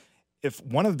that if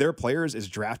one of their players is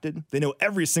drafted, they know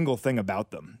every single thing about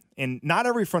them. And not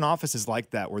every front office is like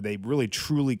that, where they really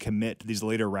truly commit to these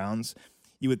later rounds.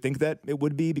 You would think that it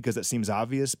would be because it seems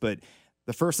obvious, but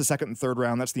the 1st, the 2nd, and 3rd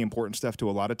round, that's the important stuff to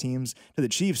a lot of teams. To the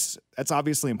Chiefs, that's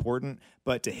obviously important,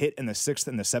 but to hit in the 6th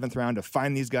and the 7th round, to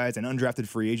find these guys and undrafted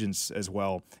free agents as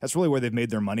well, that's really where they've made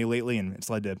their money lately, and it's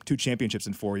led to 2 championships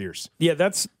in 4 years. Yeah,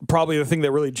 that's probably the thing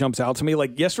that really jumps out to me.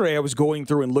 Like yesterday, I was going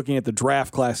through and looking at the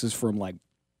draft classes from like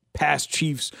past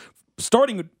Chiefs,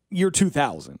 starting with year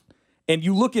 2000. And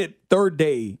you look at 3rd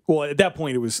day, well, at that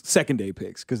point it was 2nd day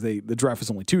picks because the draft was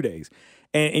only 2 days.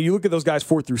 And you look at those guys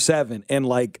 4 through 7, and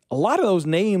like a lot of those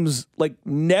names like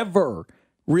never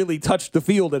really touched the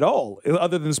field at all,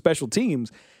 other than special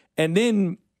teams. And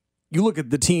then you look at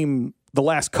the team the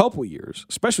last couple years,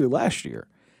 especially last year,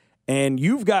 and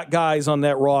you've got guys on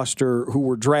that roster who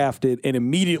were drafted and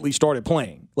immediately started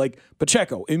playing. Like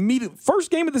Pacheco, immediately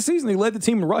first game of the season, they led the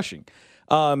team in rushing.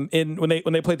 And when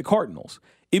they played the Cardinals.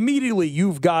 Immediately,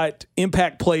 you've got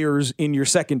impact players in your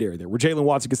secondary there, where Jalen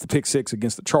Watson gets the pick 6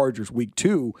 against the Chargers week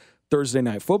 2, Thursday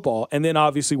Night Football, and then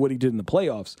obviously what he did in the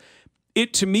playoffs.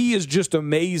 It, to me, is just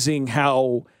amazing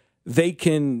how they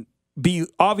can be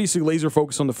obviously laser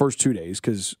focused on the first 2 days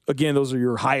because, again, those are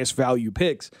your highest value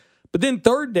picks. But then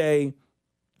 3rd day,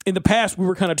 in the past, we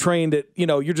were kind of trained that,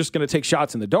 you're just going to take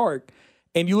shots in the dark.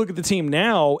 And you look at the team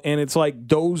now, and it's like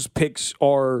those picks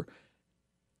are –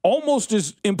 almost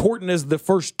as important as the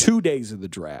first 2 days of the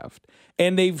draft.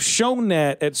 And they've shown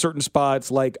that at certain spots,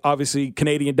 like obviously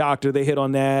Canadian Doctor, they hit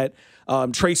on that.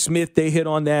 Trey Smith, they hit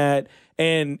on that.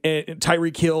 And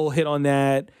Tyreek Hill hit on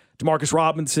that. Demarcus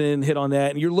Robinson hit on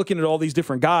that. And you're looking at all these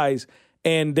different guys,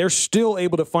 and they're still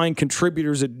able to find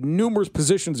contributors at numerous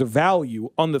positions of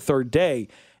value on the 3rd day.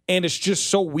 And it's just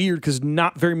so weird because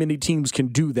not very many teams can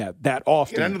do that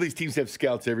often. And I know these teams have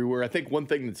scouts everywhere. I think one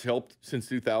thing that's helped since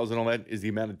 2000 all that is the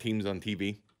amount of teams on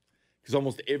TV. Because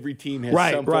almost every team has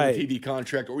some form of TV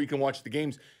contract, or you can watch the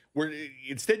games where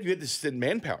instead you have to send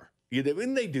manpower.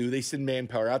 When they send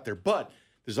manpower out there. But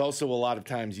there's also a lot of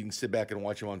times you can sit back and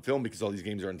watch them on film because all these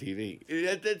games are on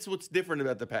TV. That's what's different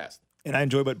about the past. And I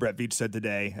enjoy what Brett Veach said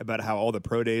today about how all the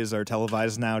pro days are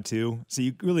televised now, too. So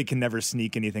you really can never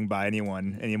sneak anything by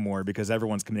anyone anymore because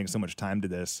everyone's committing so much time to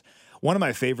this. One of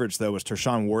my favorites, though, was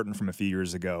Tershawn Wharton from a few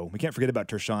years ago. We can't forget about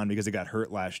Tershawn because he got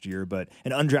hurt last year, but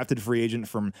an undrafted free agent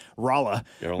from Rolla,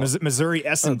 Missouri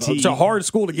S&T. It's a hard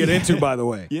school to get into, by the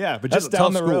way. Yeah, but just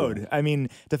down the road. I mean,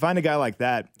 to find a guy like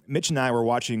that, Mitch and I were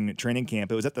watching training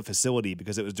camp. It was at the facility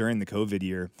because it was during the COVID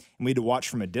year, and we had to watch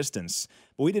from a distance.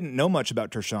 Well, we didn't know much about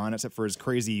Tershawn except for his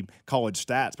crazy college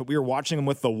stats, but we were watching him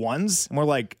with the ones, and we're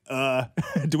like,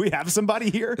 do we have somebody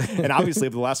here? And obviously,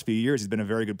 over the last few years, he's been a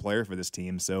very good player for this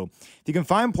team. So if you can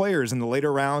find players in the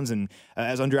later rounds and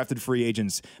as undrafted free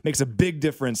agents, makes a big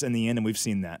difference in the end, and we've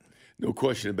seen that. No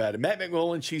question about it. Matt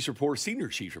McMullen, Chiefs reporter, senior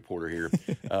Chiefs reporter here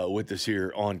with us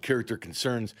here on Character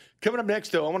Concerns. Coming up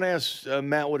next, though, I want to ask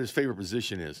Matt what his favorite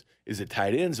position is. Is it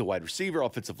tight ends, a wide receiver,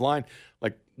 offensive line?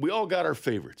 Like, we all got our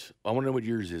favorites. I want to know what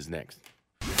yours is next.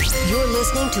 You're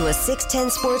listening to a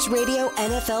 610 Sports Radio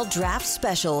NFL Draft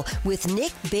Special with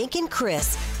Nick, Bink, and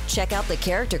Chris. Check out the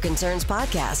Character Concerns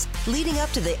podcast leading up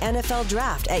to the NFL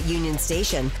Draft at Union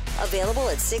Station. Available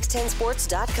at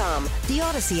 610sports.com, the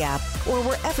Odyssey app, or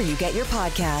wherever you get your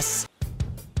podcasts.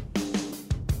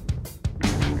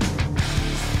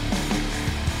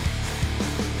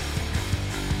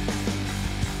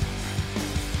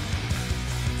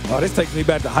 Oh, this takes me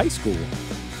back to high school.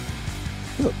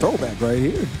 This is a throwback right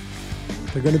here.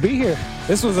 They're going to be here.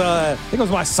 This was, I think it was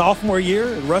my sophomore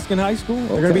year at Ruskin High School.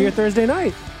 They're going to be here Thursday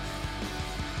night.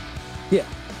 Yeah.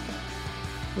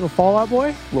 Little Fallout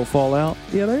Boy? Little Fallout.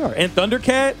 Yeah, they are. And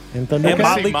Thundercat. And Thundercat. And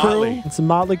Motley Motley. Crue. It's a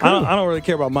Motley Crue. I don't really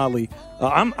care about Motley.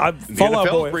 Fallout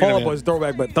Boy is a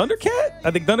throwback, but Thundercat?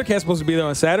 I think Thundercat's supposed to be there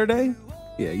on Saturday.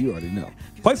 Yeah, you already know.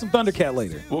 Play some Thundercat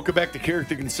later. Welcome back to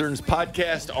Character Concerns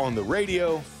podcast on the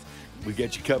radio. We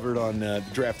got you covered on the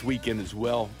draft weekend as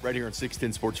well, right here on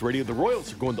 610 Sports Radio. The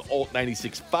Royals are going to Alt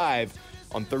 96.5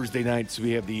 on Thursday night, so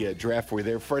we have the draft for you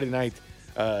there. Friday night,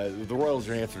 the Royals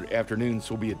are afternoon,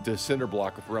 so we'll be at the center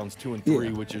block with rounds 2 and 3,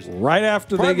 which is right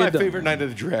after probably they get my done. favorite night of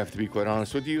the draft, to be quite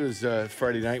honest with you, is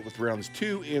Friday night with rounds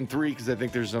 2 and 3, because I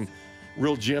think there's some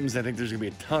real gems. I think there's going to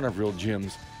be a ton of real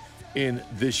gems in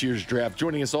this year's draft.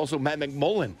 Joining us also, Matt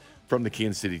McMullen from the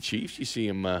Kansas City Chiefs. You see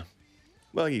him,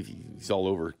 he's all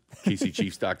over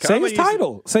KCChiefs.com. Say his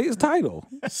title. Say his title.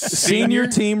 Senior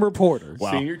team reporter.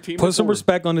 Wow. Senior team Put some reporter.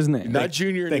 respect on his name. Not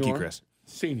junior Thank anymore. you, Chris.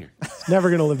 Senior. Never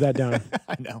going to live that down.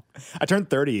 I know. I turned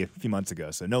 30 a few months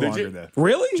ago, so no Did longer you? the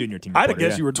Really? junior team I'd reporter. have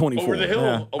guessed yeah. you were 24. Over the hill.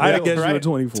 Yeah. Over the I'd have hill. guessed you were Right?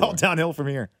 24. It's all downhill from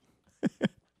here.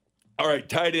 All right,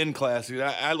 tight end class.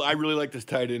 I really like this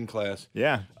tight end class.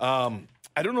 Yeah.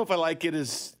 I don't know if I like it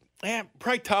as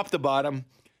probably top to bottom.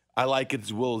 I like it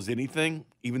as well as anything,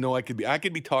 even though I could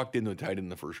be talked into a tight end in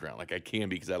the first round. Like I can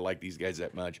be because I like these guys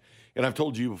that much. And I've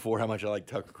told you before how much I like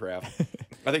Tucker Kraft.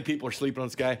 I think people are sleeping on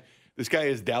this guy. This guy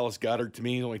is Dallas Goedert to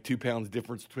me. He's only 2 pounds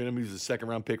difference between him. He was a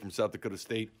second-round pick from South Dakota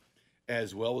State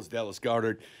as well as Dallas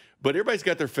Goedert. But everybody's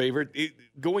got their favorite.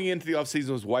 Going into the offseason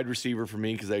was wide receiver for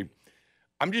me because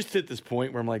I'm just at this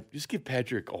point where I'm like, just give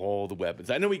Patrick all the weapons.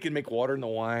 I know he can make water in the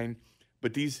wine,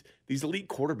 but these elite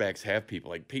quarterbacks have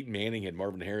people. Like Peyton Manning had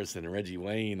Marvin Harrison and Reggie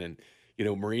Wayne and,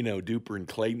 Marino, Duper, and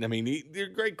Clayton. I mean, they're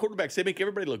great quarterbacks. They make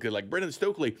everybody look good. Like Brendan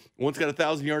Stokely once got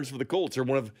 1,000 yards for the Colts. They're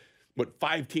one of,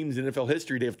 5 teams in NFL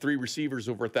history to have 3 receivers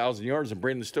over 1,000 yards, and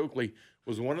Brandon Stokely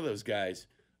was one of those guys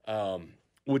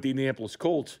with the Indianapolis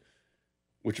Colts.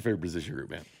 What's your favorite position group,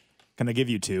 man? Can I give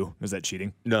you 2? Is that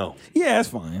cheating? No. Yeah, that's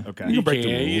fine. Okay. You can break the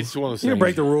can't. rules. It's one of those You can things.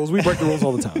 break the rules. We break the rules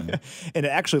all the time. And it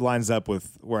actually lines up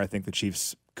with where I think the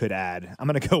Chiefs could add. I'm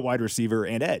going to go wide receiver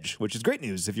and edge, which is great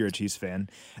news if you're a Chiefs fan.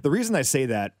 The reason I say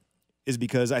that is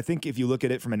because I think if you look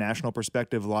at it from a national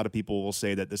perspective, a lot of people will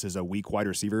say that this is a weak wide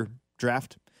receiver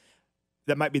draft.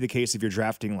 That might be the case if you're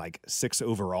drafting like 6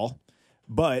 overall.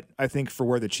 But I think for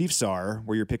where the Chiefs are,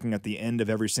 where you're picking at the end of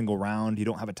every single round, you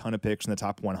don't have a ton of picks in the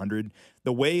top 100.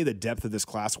 The way the depth of this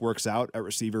class works out at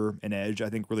receiver and edge, I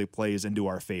think really plays into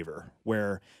our favor,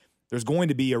 where there's going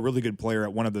to be a really good player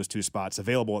at one of those 2 spots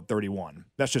available at 31.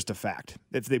 That's just a fact.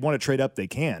 If they want to trade up, they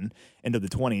can into the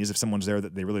 20s if someone's there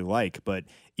that they really like. But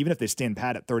even if they stand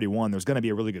pat at 31, there's going to be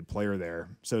a really good player there.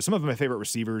 So some of my favorite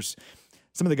receivers,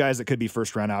 some of the guys that could be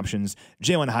first-round options,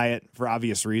 Jalen Hyatt for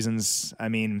obvious reasons. I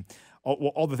mean,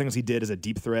 all the things he did as a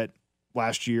deep threat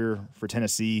last year for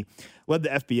Tennessee, led the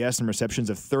FBS in receptions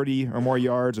of 30 or more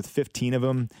yards with 15 of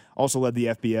them, also led the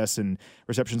FBS in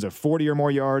receptions of 40 or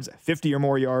more yards, 50 or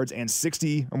more yards, and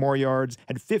 60 or more yards,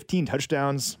 had 15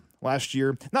 touchdowns last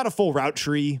year. Not a full route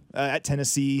tree at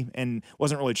Tennessee and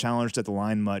wasn't really challenged at the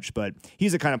line much, but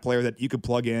he's the kind of player that you could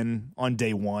plug in on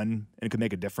day one and could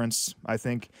make a difference, I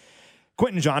think.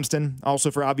 Quentin Johnston,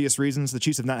 also for obvious reasons. The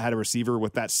Chiefs have not had a receiver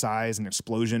with that size and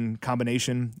explosion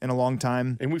combination in a long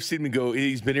time. And we've seen him go,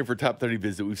 he's been here for a top 30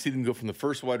 visit. We've seen him go from the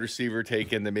first wide receiver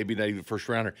taken, then maybe not even first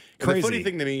rounder. And Crazy. the funny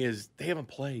thing to me is they haven't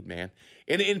played, man.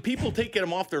 And people taking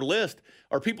him off their list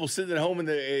are people sitting at home in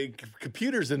the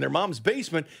computers in their mom's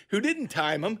basement who didn't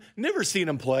time him, never seen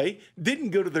him play, didn't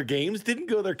go to their games, didn't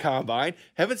go to their combine,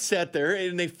 haven't sat there,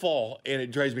 and they fall, and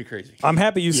it drives me crazy. I'm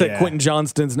happy you said Quentin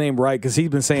Johnston's name right because he's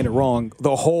been saying it wrong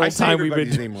the whole time we've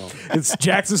been. Name wrong. It's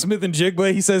Jackson Smith and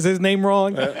Jigba. He says his name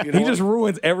wrong. He just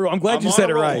ruins everyone. I'm glad you said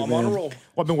it right. I'm on a roll.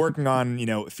 Well, I've been working on,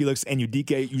 Felix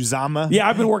Enudike Uzama. Yeah,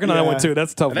 I've been working on that one too.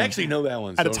 That's a tough. I actually know that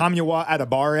one. Adetamyawa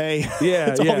Adabare.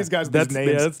 Yeah, all these guys with these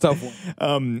names. Yeah, that's a tough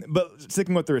one. But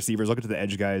sticking with the receivers, look at the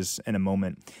edge guys in a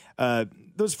moment.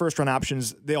 Those first-round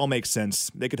options, they all make sense.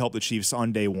 They could help the Chiefs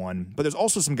on day one. But there's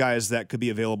also some guys that could be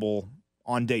available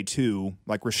on day two,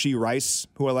 like Rashee Rice,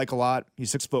 who I like a lot.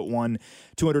 He's 6'1",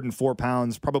 204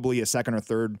 pounds, probably a second or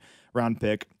third round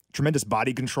pick. Tremendous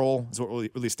body control is what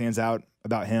really stands out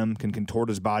about him. Can contort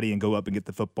his body and go up and get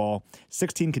the football.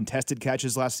 16 contested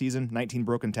catches last season, 19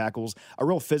 broken tackles. A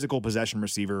real physical possession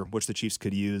receiver, which the Chiefs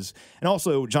could use. And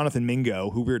also Jonathan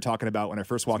Mingo, who we were talking about when I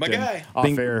first walked in.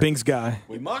 Off air. Bink's guy.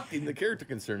 We mocked him, the character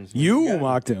concerns. You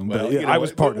mocked him, but I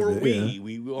was part of it.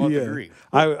 We all have to agree.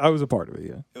 I was a part of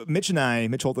it, yeah. Mitch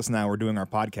Holthus and I were doing our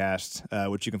podcast,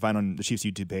 which you can find on the Chiefs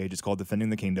YouTube page. It's called Defending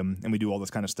the Kingdom, and we do all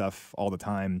this kind of stuff all the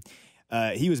time.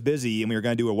 He was busy, and we were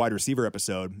going to do a wide receiver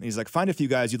episode. And he's like, find a few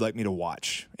guys you'd like me to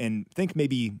watch, and think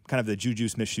maybe kind of the Juju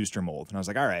Smith-Schuster mold. And I was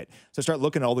like, all right. So I start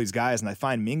looking at all these guys, and I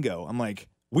find Mingo. I'm like,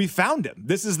 we found him.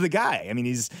 This is the guy. I mean,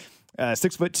 he's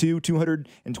 6'2",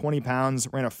 220 pounds,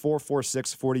 ran a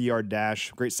 4.46 40-yard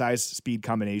dash. Great size speed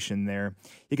combination there.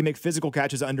 He can make physical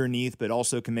catches underneath, but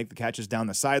also can make the catches down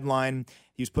the sideline.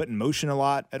 He was put in motion a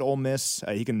lot at Ole Miss.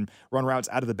 He can run routes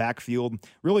out of the backfield.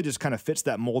 Really just kind of fits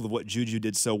that mold of what Juju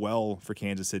did so well for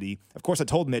Kansas City. Of course, I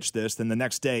told Mitch this. Then the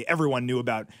next day, everyone knew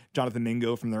about Jonathan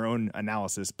Mingo from their own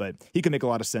analysis. But he could make a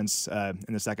lot of sense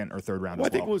in the second or third round as well. I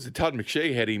think it was Todd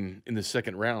McShay had him in the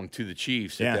second round to the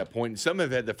Chiefs at that point. And some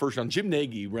have had the first round. Jim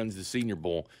Nagy runs the Senior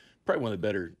Bowl. Probably one of the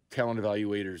better talent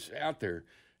evaluators out there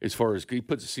as far as he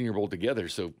puts the Senior Bowl together.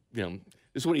 So, this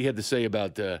is what he had to say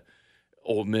about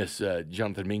Ole Miss,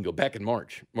 Jonathan Mingo, back in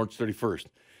March 31st.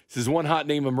 It says, one hot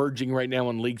name emerging right now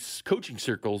in league's coaching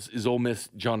circles is Ole Miss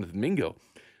Jonathan Mingo.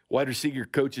 Wide receiver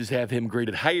coaches have him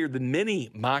graded higher than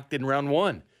many mocked in round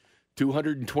one.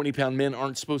 220-pound men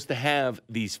aren't supposed to have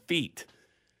these feet.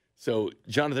 So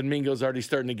Jonathan Mingo's already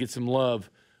starting to get some love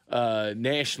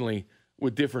nationally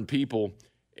with different people.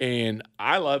 And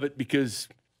I love it because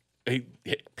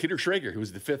Peter Schrager, who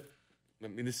was the fifth,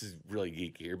 this is really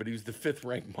geeky here, but he was the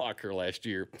fifth-ranked mocker last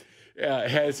year,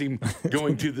 has him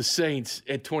going to the Saints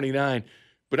at 29.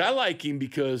 But I like him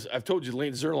because I've told you,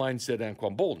 Lance Zierlein said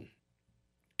Anquan Bolden.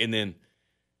 And then,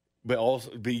 but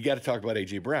you got to talk about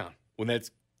A.J. Brown. When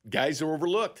that's guys are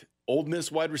overlooked. Ole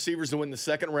Miss wide receivers that went in the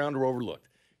second round are overlooked.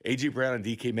 A.J. Brown and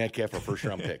D.K. Metcalf are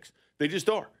first-round picks. They just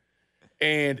are.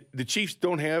 And the Chiefs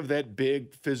don't have that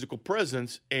big physical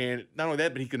presence. And not only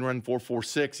that, but he can run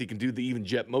 4.46. He can do the even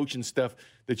jet motion stuff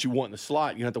that you want in the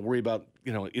slot. You don't have to worry about,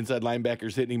 inside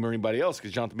linebackers hitting him or anybody else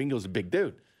because Jonathan Mingo is a big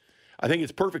dude. I think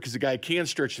it's perfect because the guy can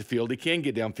stretch the field. He can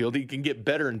get downfield. He can get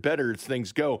better and better as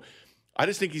things go. I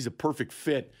just think he's a perfect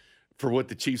fit for what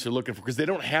the Chiefs are looking for because they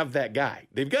don't have that guy.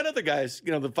 They've got other guys,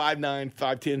 the 5'9",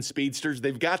 5'10" speedsters.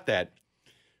 They've got that.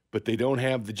 But they don't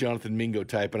have the Jonathan Mingo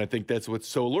type, and I think that's what's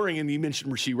so alluring. And you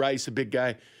mentioned Rashee Rice, a big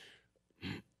guy.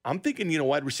 I'm thinking,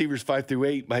 wide receivers 5 through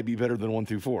 8 might be better than 1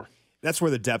 through 4. That's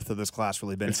where the depth of this class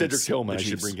really benefits. And Cedric Tillman, I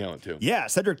should bring out too. Yeah,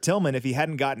 Cedric Tillman, if he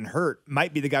hadn't gotten hurt,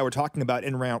 might be the guy we're talking about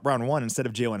in round one instead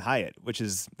of Jalen Hyatt, which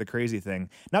is the crazy thing.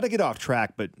 Not to get off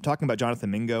track, but talking about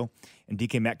Jonathan Mingo and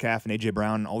DK Metcalf and A.J.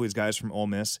 Brown, all these guys from Ole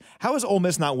Miss. How is Ole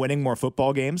Miss not winning more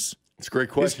football games? It's a great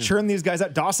question. Just churn these guys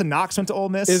out. Dawson Knox went to Ole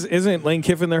Miss. Isn't Lane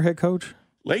Kiffin their head coach?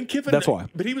 Lane Kiffin. That's why.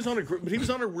 But he was on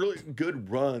a really good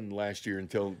run last year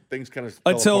until things kind of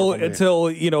until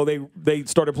they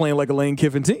started playing like a Lane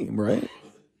Kiffin team, right?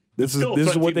 This is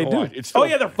what they do.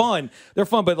 They're fun. They're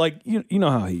fun, but you know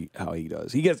how he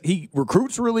does. He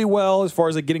recruits really well as far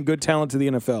as getting good talent to the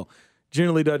NFL.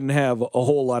 Generally doesn't have a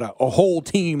whole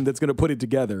team that's going to put it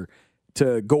together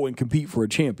to go and compete for a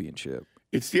championship.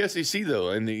 It's the SEC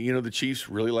though, and the Chiefs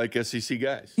really like SEC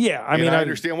guys. Yeah, I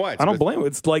understand why. I don't blame them.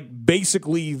 It's like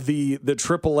basically the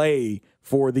AAA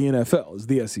for the NFL is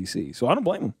the SEC, so I don't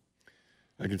blame them.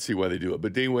 I can see why they do it,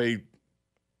 but anyway,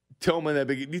 Tillman that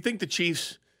big. Do you think the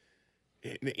Chiefs?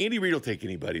 Andy Reid will take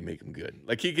anybody, make them good.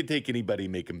 Like he could take anybody,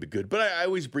 make them good. But I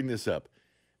always bring this up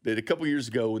that a couple years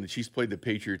ago when the Chiefs played the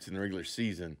Patriots in the regular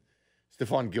season,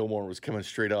 Stephon Gilmore was coming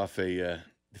straight off a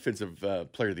Defensive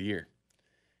Player of the Year.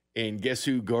 And guess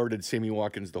who guarded Sammy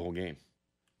Watkins the whole game?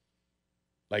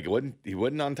 Like he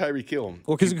wasn't on Tyreek Hill.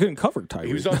 Well, because he couldn't cover Tyreek.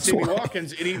 He was on Sammy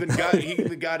Watkins, and he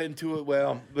even got into it.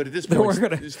 Well, but at this point,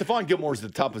 Stephon Gilmore's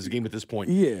at the top of his game at this point.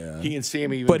 Yeah, he and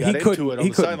Sammy even got into it on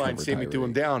the sideline. Sammy threw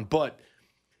him down, but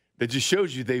that just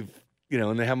shows you they've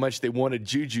and how much they wanted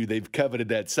Juju. They've coveted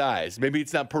that size. Maybe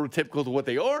it's not prototypical to what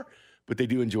they are, but they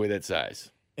do enjoy that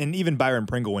size. And even Byron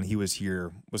Pringle, when he was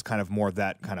here, was kind of more of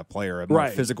that kind of player, a more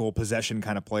physical possession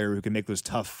kind of player who can make those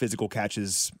tough physical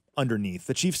catches underneath.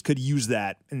 The Chiefs could use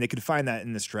that, and they could find that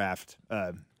in this draft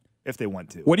if they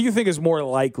want to. What do you think is more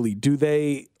likely? Do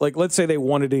they, let's say they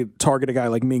wanted to target a guy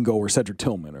like Mingo or Cedric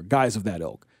Tillman or guys of that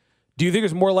ilk. Do you think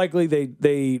it's more likely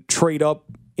they trade up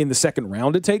in the second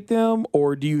round to take them,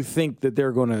 or do you think that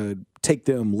they're going to take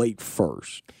them late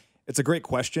first? It's a great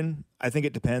question. I think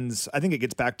it depends. I think it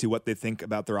gets back to what they think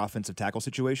about their offensive tackle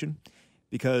situation.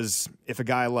 Because if a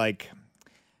guy like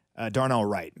Darnell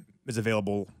Wright is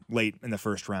available late in the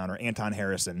first round, or Anton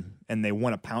Harrison, and they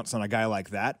want to pounce on a guy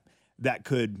like that, that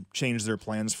could change their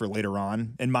plans for later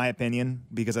on, in my opinion,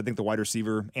 because I think the wide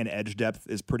receiver and edge depth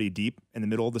is pretty deep in the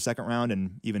middle of the second round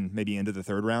and even maybe into the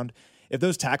third round. If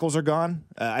those tackles are gone,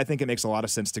 I think it makes a lot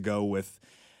of sense to go with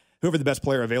whoever the best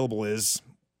player available is,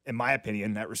 in my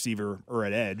opinion, at receiver or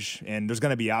at edge. And there's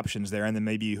going to be options there. And then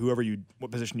maybe what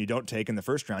position you don't take in the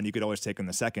first round, you could always take in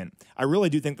the second. I really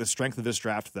do think the strength of this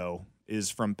draft, though,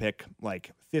 is from pick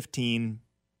 15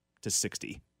 to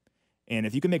 60. And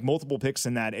if you can make multiple picks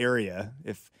in that area,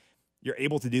 if you're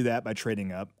able to do that by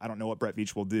trading up, I don't know what Brett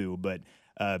Veach will do, but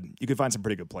you could find some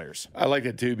pretty good players. I like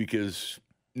that, too, because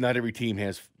not every team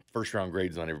has first-round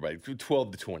grades on everybody.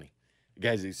 12 to 20.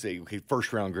 Guys, they say, okay,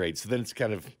 first-round grades. So then it's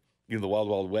kind of the wild,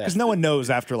 wild west. Because no one knows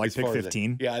after pick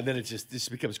 15. Yeah, and then this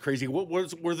becomes crazy.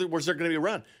 Where's there going to be a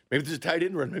run? Maybe there's a tight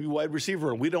end run, maybe wide receiver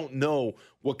run. We don't know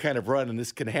what kind of run, and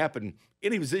this can happen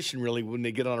any position really. When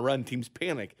they get on a run, teams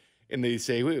panic and they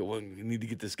say, "Wait, we need to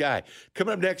get this guy."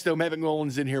 Coming up next, though, Matt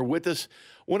McMullen's in here with us.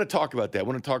 I want to talk about that. I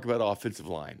want to talk about offensive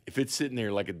line. If it's sitting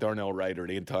there like a Darnell Wright or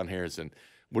an Anton Harrison,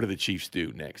 what do the Chiefs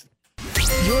do next?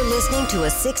 You're listening to a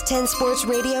 610 Sports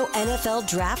Radio NFL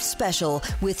Draft Special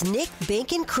with Nick,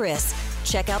 Bink, and Chris.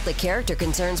 Check out the Character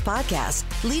Concerns podcast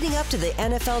leading up to the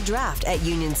NFL Draft at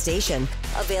Union Station.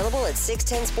 Available at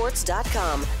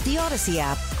 610sports.com, the Odyssey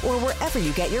app, or wherever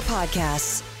you get your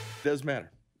podcasts. It does matter.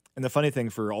 And the funny thing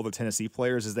for all the Tennessee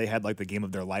players is they had the game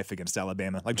of their life against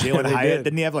Alabama. Like Jalen Hyatt,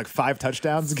 didn't he have 5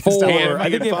 touchdowns against Alabama? I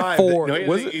think he had 4.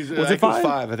 Was it 5?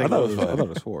 I think it was 5. I thought it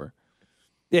was 4.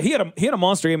 Yeah, he had a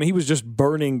monster game, and he was just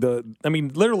burning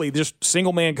literally just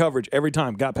single man coverage every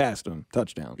time. Got past him,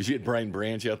 touchdown. You had Brian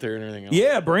Branch out there and everything else.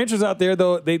 Yeah, Branch was out there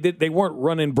though. They weren't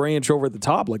running Branch over at the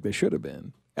top like they should have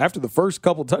been. After the first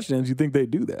couple touchdowns, you think they'd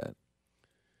do that.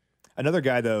 Another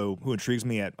guy though who intrigues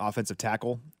me at offensive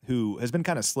tackle, who has been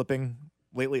kind of slipping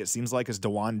lately, it seems like, is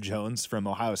DeJuan Jones from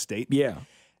Ohio State. Yeah,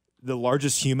 the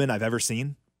largest human I've ever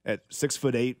seen. At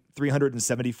 6'8",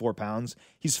 374 pounds.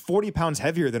 He's 40 pounds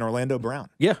heavier than Orlando Brown.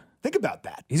 Yeah. Think about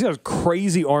that. He's got a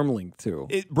crazy arm length, too.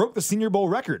 It broke the Senior Bowl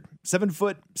record,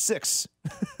 7'6",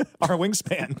 our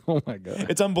wingspan. Oh, my God.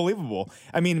 It's unbelievable.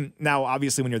 I mean, now,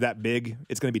 obviously, when you're that big,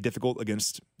 it's going to be difficult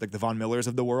against the Von Millers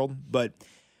of the world. But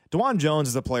DeJuan Jones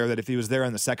is a player that if he was there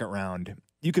in the second round,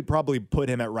 you could probably put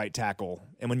him at right tackle.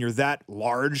 And when you're that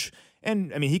large,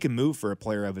 and, I mean, he can move for a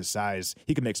player of his size,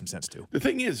 he can make some sense, too. The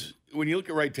thing is, when you look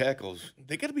at right tackles,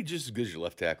 they got to be just as good as your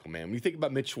left tackle, man. When you think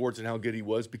about Mitch Schwartz and how good he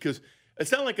was, because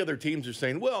it's not like other teams are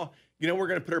saying, well, we're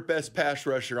going to put our best pass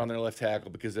rusher on their left tackle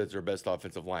because that's our best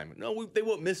offensive lineman. No, they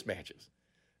want mismatches.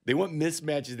 They want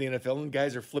mismatches in the NFL, and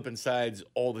guys are flipping sides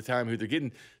all the time who they're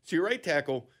getting. So your right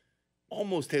tackle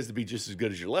almost has to be just as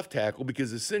good as your left tackle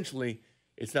because essentially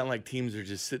it's not like teams are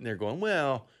just sitting there going,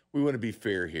 well, we want to be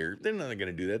fair here. They're not going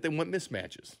to do that. They want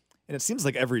mismatches. And it seems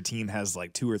like every team has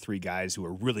 2 or 3 guys who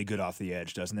are really good off the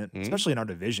edge, doesn't it? Mm-hmm. Especially in our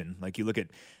division. Like you look at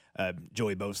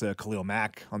Joey Bosa, Khalil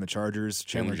Mack on the Chargers,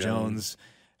 Chandler Jones,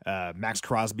 Max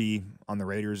Crosby on the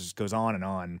Raiders, goes on and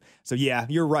on. So, yeah,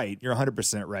 you're right. You're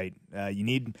 100% right. You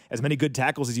need as many good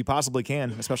tackles as you possibly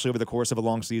can, especially over the course of a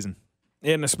long season.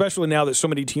 And especially now that so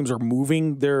many teams are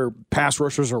moving their pass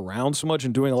rushers around so much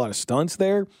and doing a lot of stunts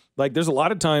there. There's a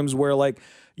lot of times where,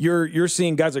 you're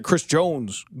seeing guys like Chris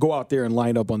Jones go out there and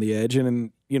line up on the edge,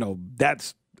 and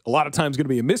that's a lot of times going to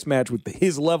be a mismatch with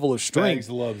his level of strength.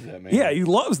 Spags loves that, man. Yeah, he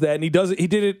loves that, and he does it. He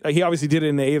did it. He obviously did it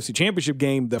in the AFC Championship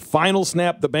game. The final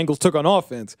snap the Bengals took on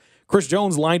offense, Chris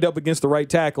Jones lined up against the right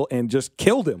tackle and just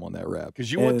killed him on that rep.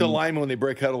 Because you want the lineman when they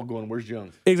break huddle going, "Where's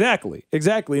Jones?" Exactly.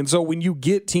 And so when you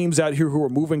get teams out here who are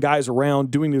moving guys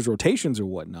around, doing these rotations or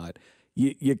whatnot,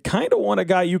 you kind of want a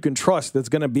guy you can trust that's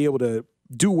going to be able to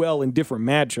do well in different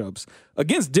matchups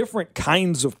against different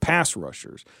kinds of pass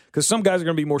rushers. Because some guys are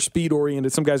going to be more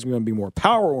speed-oriented, some guys are going to be more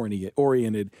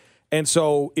power-oriented. And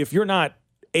so if you're not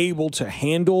able to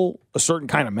handle a certain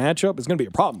kind of matchup, it's going to be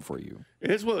a problem for you.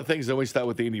 And it's one of the things I always thought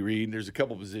with Andy Reid. There's a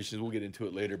couple positions, we'll get into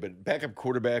it later, but backup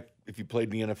quarterback, if you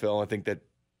played in the NFL, I think that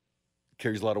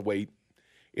carries a lot of weight.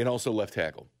 And also left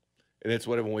tackle. And that's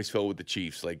what I've always felt with the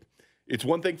Chiefs. Like, it's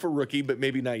one thing for rookie, but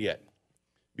maybe not yet.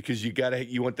 Because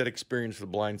you want that experience for the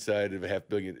blind side of a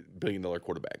 $500 million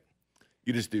quarterback.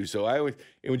 You just do. So and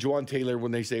with Juwan Taylor,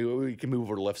 when they say, we can move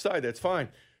over to the left side, that's fine.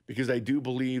 Because I do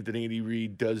believe that Andy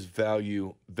Reid does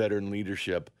value veteran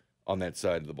leadership on that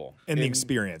side of the ball. And the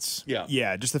experience. Yeah.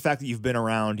 Yeah, just the fact that you've been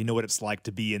around, you know what it's like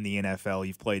to be in the NFL,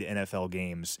 you've played NFL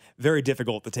games. Very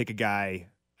difficult to take a guy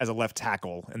as a left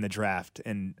tackle in the draft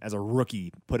and as a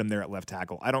rookie put him there at left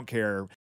tackle. I don't care